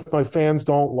 what if my fans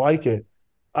don't like it?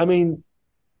 I mean,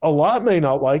 a lot may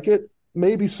not like it.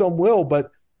 Maybe some will,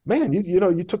 but man,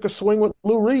 you took a swing with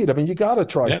Lou Reed. I mean, you got to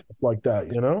try stuff like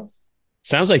that,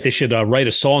 Sounds like they should write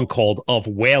a song called "Of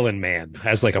Whalin' Man"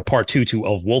 as like a part 2 to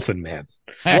 "Of Wolfen Man."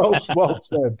 Well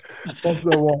said.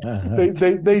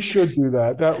 They should do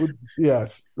that. That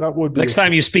would be. Next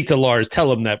time you speak to Lars,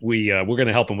 tell him that we're going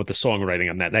to help him with the songwriting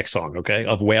on that next song. Okay,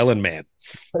 "Of Whalin' Man."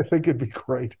 I think it'd be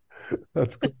great.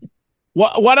 That's good.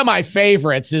 One of my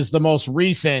favorites is the most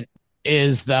recent.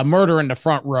 Is the Murder in the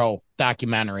Front Row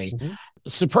documentary. Mm-hmm.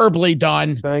 Superbly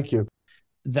done. Thank you.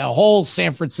 The whole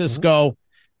San Francisco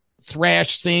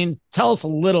thrash scene. Tell us a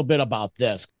little bit about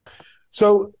this.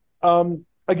 So,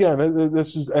 again,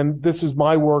 this is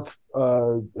my work.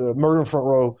 Murder in the Front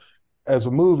Row as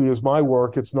a movie is my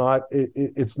work. It's not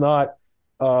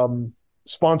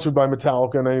sponsored by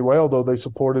Metallica in any way, although they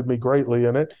supported me greatly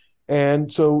in it.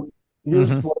 And so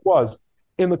here's what it was.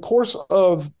 In the course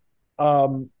of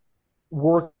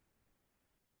work,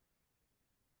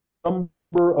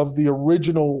 number of the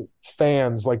original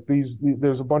fans, like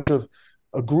there's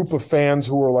a group of fans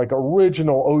who were like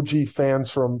original OG fans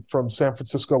from San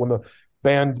Francisco when the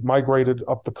band migrated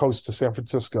up the coast to San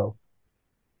Francisco.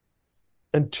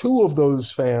 And two of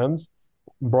those fans,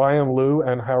 Brian Liu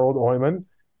and Harold Oyman,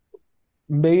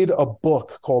 made a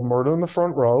book called Murder in the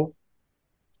Front Row,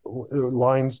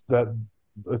 lines that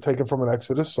are taken from an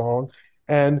Exodus song.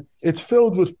 And it's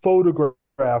filled with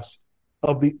photographs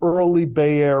of the early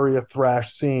Bay Area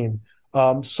thrash scene.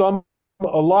 A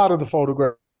lot of the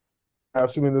photographs, I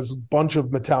mean, there's a bunch of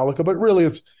Metallica, but really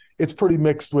it's pretty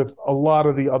mixed with a lot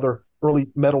of the other early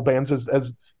metal bands,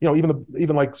 as you know,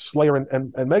 even like Slayer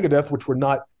and Megadeth, which were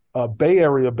not Bay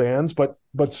Area bands, but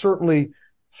certainly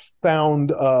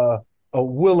found a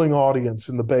willing audience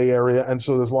in the Bay Area. And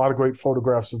so there's a lot of great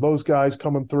photographs of those guys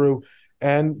coming through.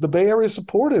 And the Bay Area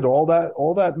supported all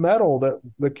that metal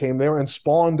that came there and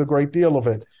spawned a great deal of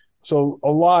it. So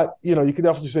a lot, you know, you could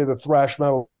definitely say the thrash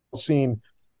metal scene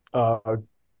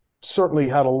certainly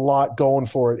had a lot going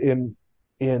for it in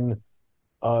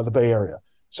the Bay Area.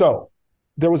 So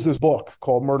there was this book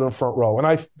called Murder in the Front Row. And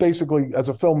I basically, as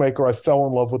a filmmaker, I fell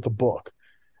in love with the book.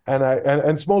 And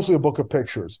it's mostly a book of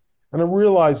pictures. And I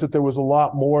realized that there was a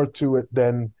lot more to it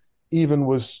than even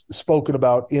was spoken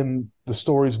about in the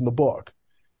stories in the book.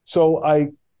 So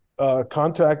I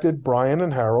contacted Brian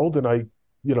and Harold, and I,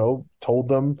 you know, told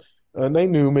them, and they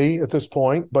knew me at this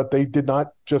point, but they did not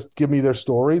just give me their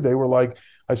story. They were like,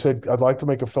 I said, I'd like to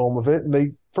make a film of it. And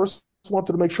they first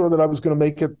wanted to make sure that I was going to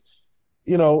make it,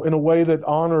 you know, in a way that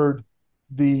honored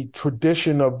the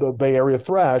tradition of the Bay Area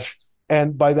thrash.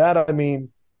 And by that, I mean,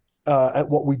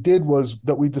 what we did was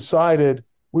that we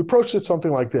approached it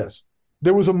something like this.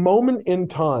 There was a moment in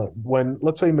time when,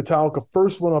 let's say, Metallica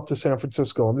first went up to San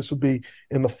Francisco, and this would be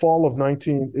in the fall of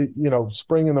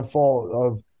spring and the fall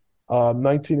of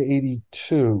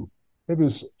 1982. Maybe it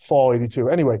was fall 82.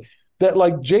 Anyway, that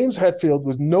like James Hetfield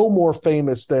was no more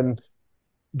famous than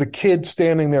the kid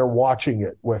standing there watching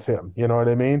it with him. You know what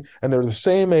I mean? And they're the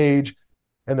same age,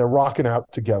 and they're rocking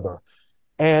out together.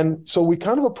 And so we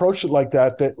kind of approached it like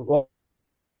that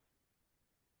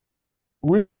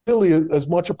really as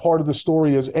much a part of the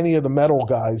story as any of the metal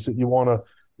guys that you want to,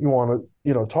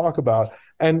 you know, talk about.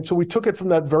 And so we took it from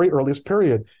that very earliest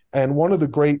period. And one of the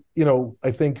great, you know, I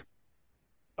think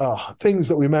things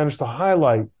that we managed to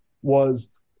highlight was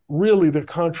really the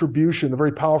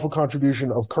very powerful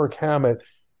contribution of Kirk Hammett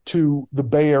to the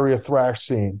Bay Area thrash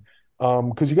scene.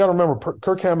 Because you got to remember,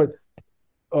 Kirk Hammett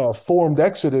formed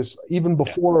Exodus even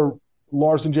before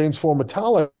Lars and James formed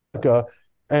Metallica,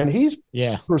 and he's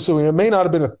pursuing it. May not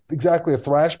have been exactly a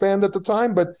thrash band at the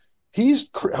time, but he's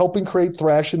helping create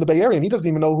thrash in the Bay Area, and he doesn't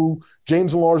even know who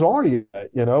James and Lars are yet,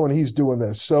 you know, and he's doing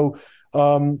this. So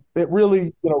it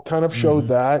really, you know, kind of showed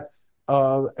that.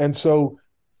 And so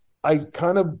I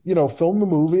kind of, you know, filmed the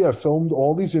movie. I filmed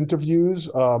all these interviews.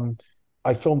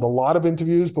 I filmed a lot of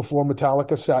interviews before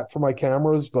Metallica sat for my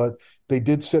cameras, but they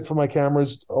did sit for my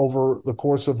cameras over the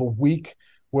course of a week,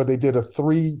 where they did a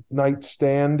 3-night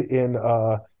stand in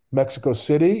Mexico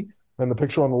City. And the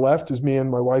picture on the left is me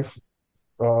and my wife,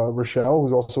 Rochelle,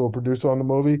 who's also a producer on the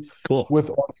movie. Cool.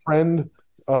 With our friend,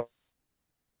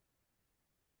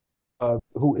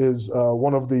 who is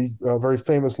one of the very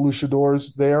famous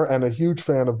luchadors there and a huge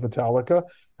fan of Metallica.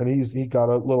 And he got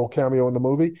a little cameo in the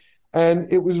movie. And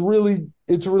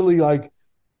it's really like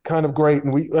kind of great.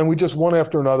 And we just one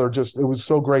after another, it was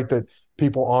so great that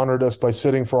people honored us by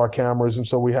sitting for our cameras. And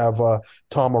so we have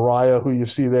Tom Araya, who you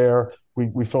see there.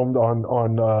 We filmed on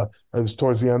it was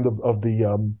towards the end of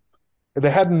the they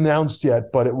hadn't announced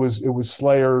yet, but it was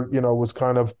Slayer, you know, was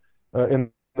kind of in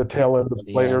the tail end of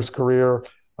Slayer's career.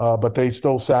 But they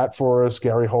still sat for us.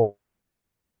 Gary Holt,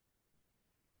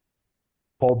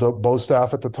 Paul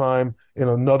Bostaff at the time. In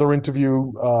another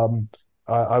interview,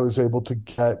 I was able to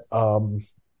get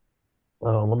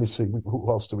let me see, who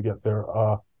else did we get there?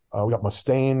 We got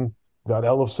Mustaine, we got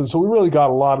Ellefson. So we really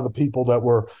got a lot of the people that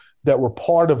were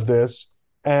part of this.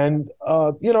 And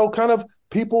you know, kind of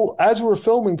people, as we were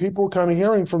filming, people were kind of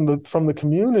hearing from the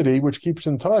community, which keeps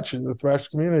in touch in the thrash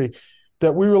community,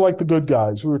 that we were like the good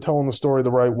guys. We were telling the story the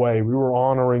right way. We were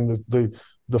honoring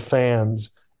the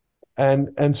fans.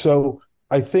 And so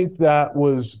I think that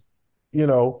was, you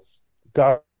know,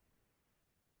 got,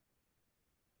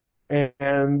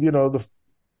 and you know,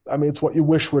 I mean, it's what you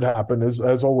wish would happen.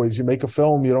 As always, you make a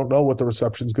film, you don't know what the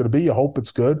reception is going to be. You hope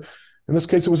it's good. In this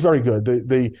case, it was very good.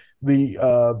 The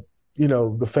you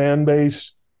know, the fan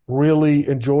base really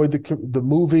enjoyed the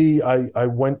movie. I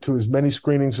went to as many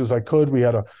screenings as I could. We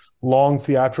had a long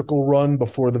theatrical run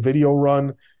before the video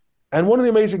run. And one of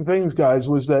the amazing things, guys,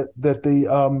 was that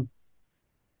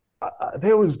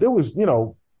there was, you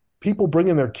know, people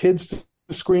bringing their kids to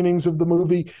screenings of the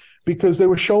movie because they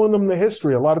were showing them the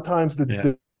history. A lot of times had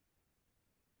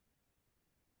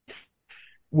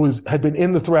been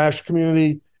in the thrash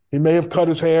community, He may have cut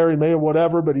his hair, he may have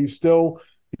whatever, but he's still,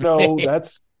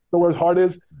 that's where his heart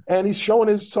is. And he's showing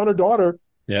his son or daughter,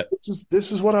 yeah,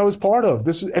 this is what I was part of.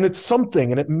 And it's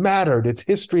something, and it mattered. It's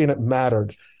history, and it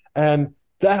mattered. And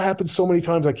that happens so many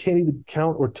times I can't even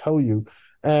count or tell you.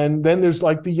 And then there's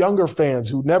like the younger fans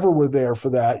who never were there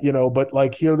for that, but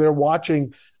like here they're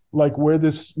watching like where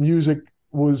this music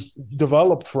was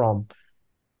developed from.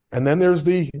 And then there's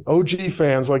the OG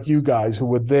fans like you guys who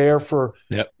were there for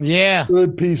a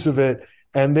good piece of it.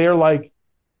 And they're like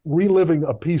reliving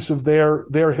a piece of their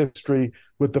history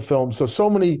with the film. So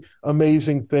many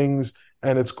amazing things.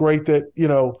 And it's great that,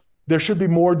 there should be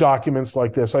more documents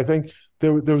like this. I think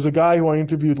there was a guy who I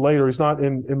interviewed later. He's not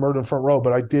in Murder in Front Row,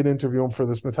 but I did interview him for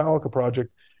this Metallica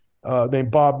project named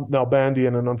Bob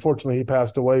Nalbandian. And unfortunately, he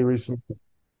passed away recently.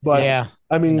 But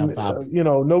I mean,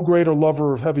 no greater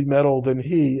lover of heavy metal than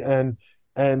he. And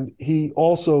he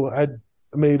also had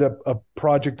made a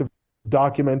project of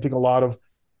documenting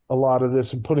a lot of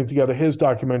this and putting together his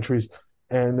documentaries.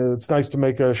 And it's nice to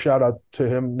make a shout out to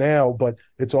him now, but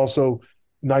it's also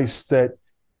nice that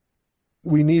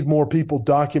we need more people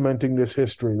documenting this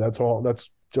history. That's all.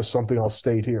 That's just something I'll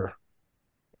state here.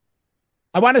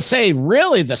 I want to say,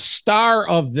 really, the star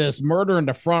of this Murder in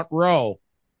the Front Row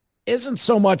isn't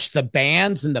so much the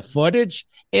bands and the footage.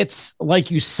 It's like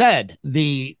you said,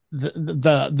 the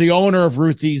owner of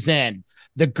Ruthie's Inn,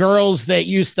 the girls that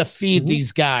used to feed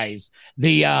these guys,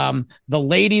 the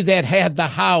lady that had the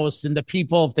house, and the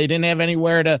people, if they didn't have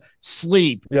anywhere to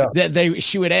sleep,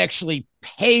 she would actually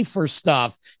pay for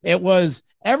stuff. It was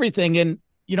everything. And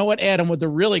you know what, Adam, what the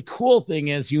really cool thing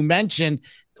is, you mentioned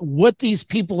what these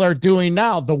people are doing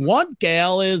now. The one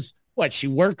gal is she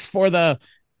works for the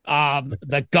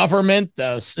government.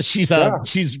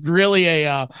 She's really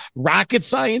a rocket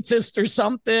scientist or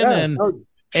something.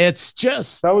 It's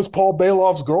just, that was Paul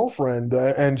Bailoff's girlfriend,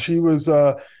 and she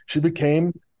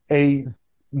became a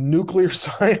nuclear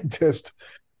scientist,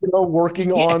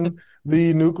 working on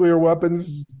the nuclear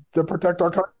weapons to protect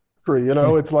our country.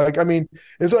 It's like, I mean,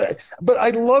 but I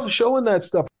love showing that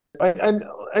stuff. And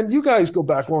you guys go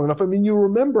back long enough. I mean, you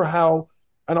remember how,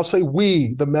 and I'll say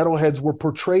the metalheads were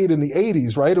portrayed in the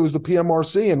 80s, right? It was the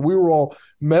PMRC, and we were all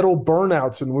metal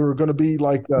burnouts, and we were going to be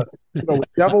like,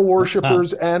 devil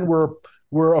worshippers, and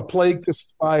we're a plague to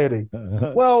society.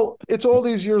 Well, it's all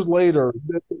these years later.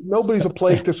 Nobody's a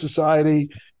plague to society.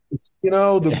 It's,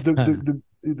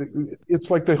 it's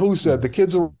like the Who said, the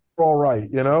kids are all right,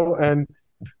 and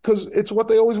because it's what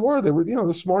they always were. They were,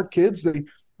 the smart kids. They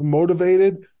were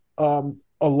motivated.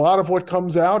 A lot of what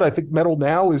comes out, I think metal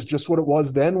now is just what it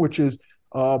was then, which is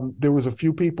there was a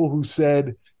few people who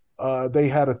said they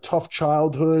had a tough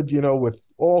childhood, with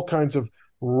all kinds of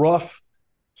rough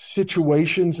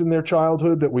situations in their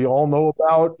childhood that we all know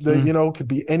about, that, could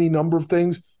be any number of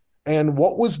things. And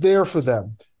what was there for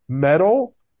them?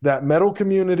 Metal, that metal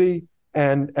community,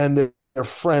 and their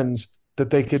friends that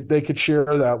they could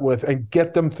share that with and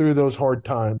get them through those hard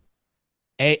times.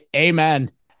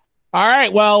 Amen. All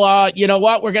right. Well, you know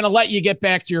what? We're going to let you get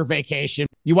back to your vacation.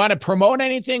 You want to promote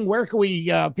anything? Where can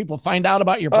we people find out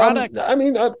about your product? I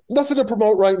mean, nothing to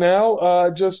promote right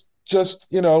now. Just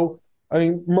I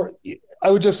mean, I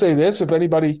would just say this: if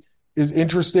anybody is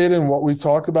interested in what we've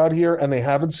talked about here, and they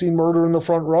haven't seen Murder in the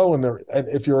Front Row, and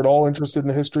if you're at all interested in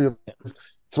the history of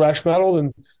thrash metal,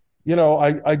 then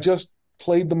I just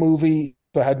played the movie.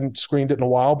 I hadn't screened it in a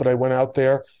while, but I went out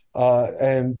there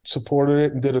and supported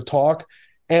it and did a talk.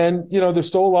 And, there's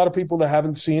still a lot of people that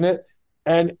haven't seen it.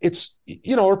 And it's,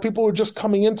 or people who are just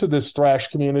coming into this thrash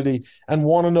community and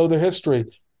want to know the history.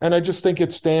 And I just think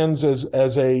it stands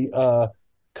as a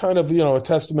kind of, a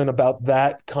testament about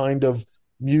that kind of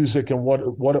music and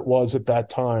what it was at that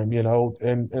time,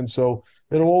 and so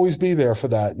it'll always be there for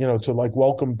that, to like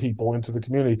welcome people into the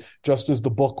community, just as the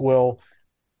book will.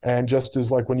 And just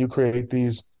as like when you create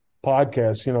these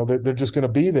podcasts, they're just going to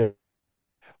be there.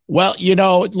 Well,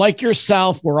 like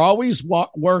yourself, we're always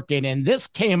working, and this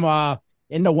came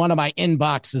into one of my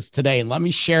inboxes today. And let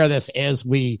me share this as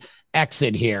we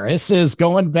exit here. This is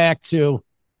going back to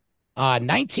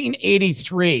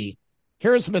 1983.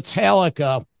 Here's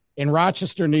Metallica in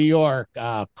Rochester, New York.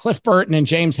 Cliff Burton and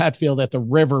James Hetfield at the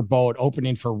Riverboat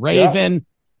opening for Raven. Yeah.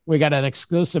 We got an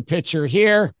exclusive picture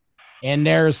here, and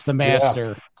there's the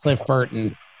master, Cliff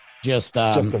Burton. Just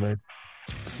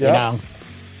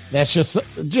that's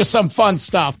just some fun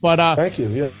stuff. But thank you.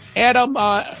 Yeah. Adam,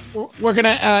 we're going to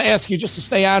ask you just to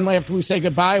stay on after we say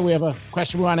goodbye. We have a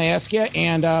question we want to ask you,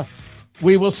 and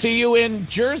we will see you in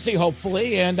Jersey,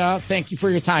 hopefully. And thank you for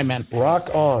your time, man. Rock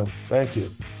on. Thank you.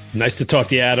 Nice to talk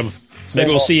to you, Adam. Maybe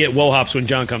we'll see you at Wohops when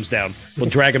John comes down. We'll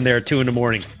drag him there at 2 a.m.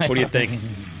 What do you think?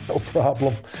 No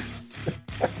problem.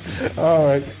 All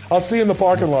right. I'll see you in the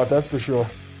parking lot, that's for sure.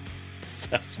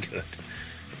 Sounds good.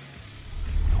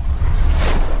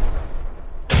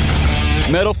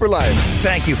 Metal for life.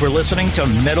 Thank you for listening to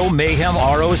Metal Mayhem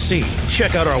ROC.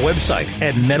 Check out our website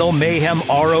at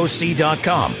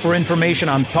metalmayhemroc.com for information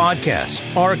on podcasts,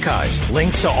 archives,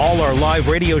 links to all our live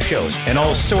radio shows, and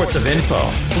all sorts of info.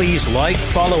 Please like,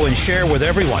 follow, and share with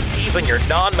everyone, even your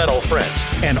non-metal friends.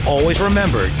 And always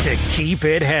remember to keep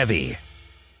it heavy.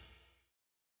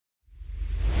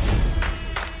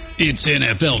 It's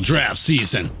NFL draft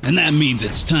season, and that means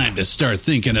it's time to start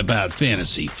thinking about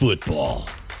fantasy football.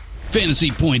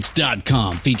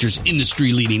 FantasyPoints.com features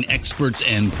industry-leading experts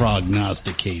and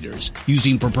prognosticators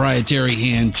using proprietary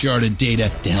hand-charted data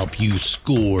to help you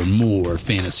score more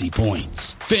fantasy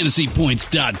points.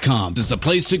 FantasyPoints.com is the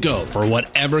place to go for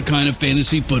whatever kind of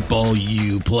fantasy football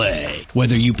you play.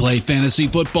 Whether you play fantasy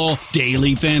football,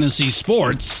 daily fantasy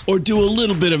sports, or do a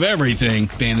little bit of everything,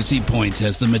 Fantasy Points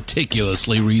has the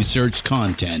meticulously researched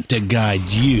content to guide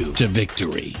you to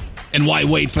victory. And why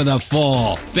wait for the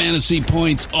fall? Fantasy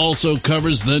Points also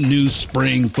covers the new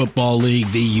spring football league,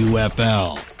 the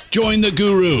UFL. Join the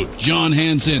guru, John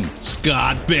Hansen,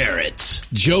 Scott Barrett,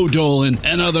 Joe Dolan,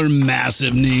 and other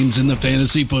massive names in the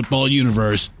fantasy football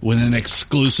universe with an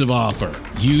exclusive offer.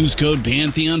 Use code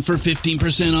Pantheon for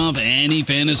 15% off any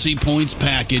Fantasy Points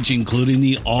package, including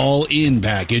the all-in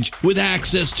package, with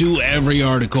access to every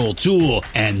article, tool,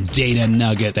 and data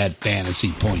nugget that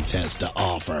Fantasy Points has to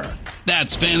offer.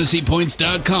 That's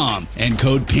FantasyPoints.com and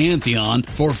code Pantheon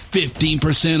for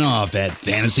 15% off at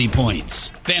Fantasy Points.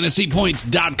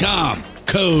 FantasyPoints.com,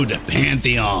 code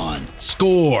Pantheon.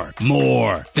 Score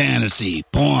more fantasy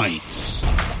points.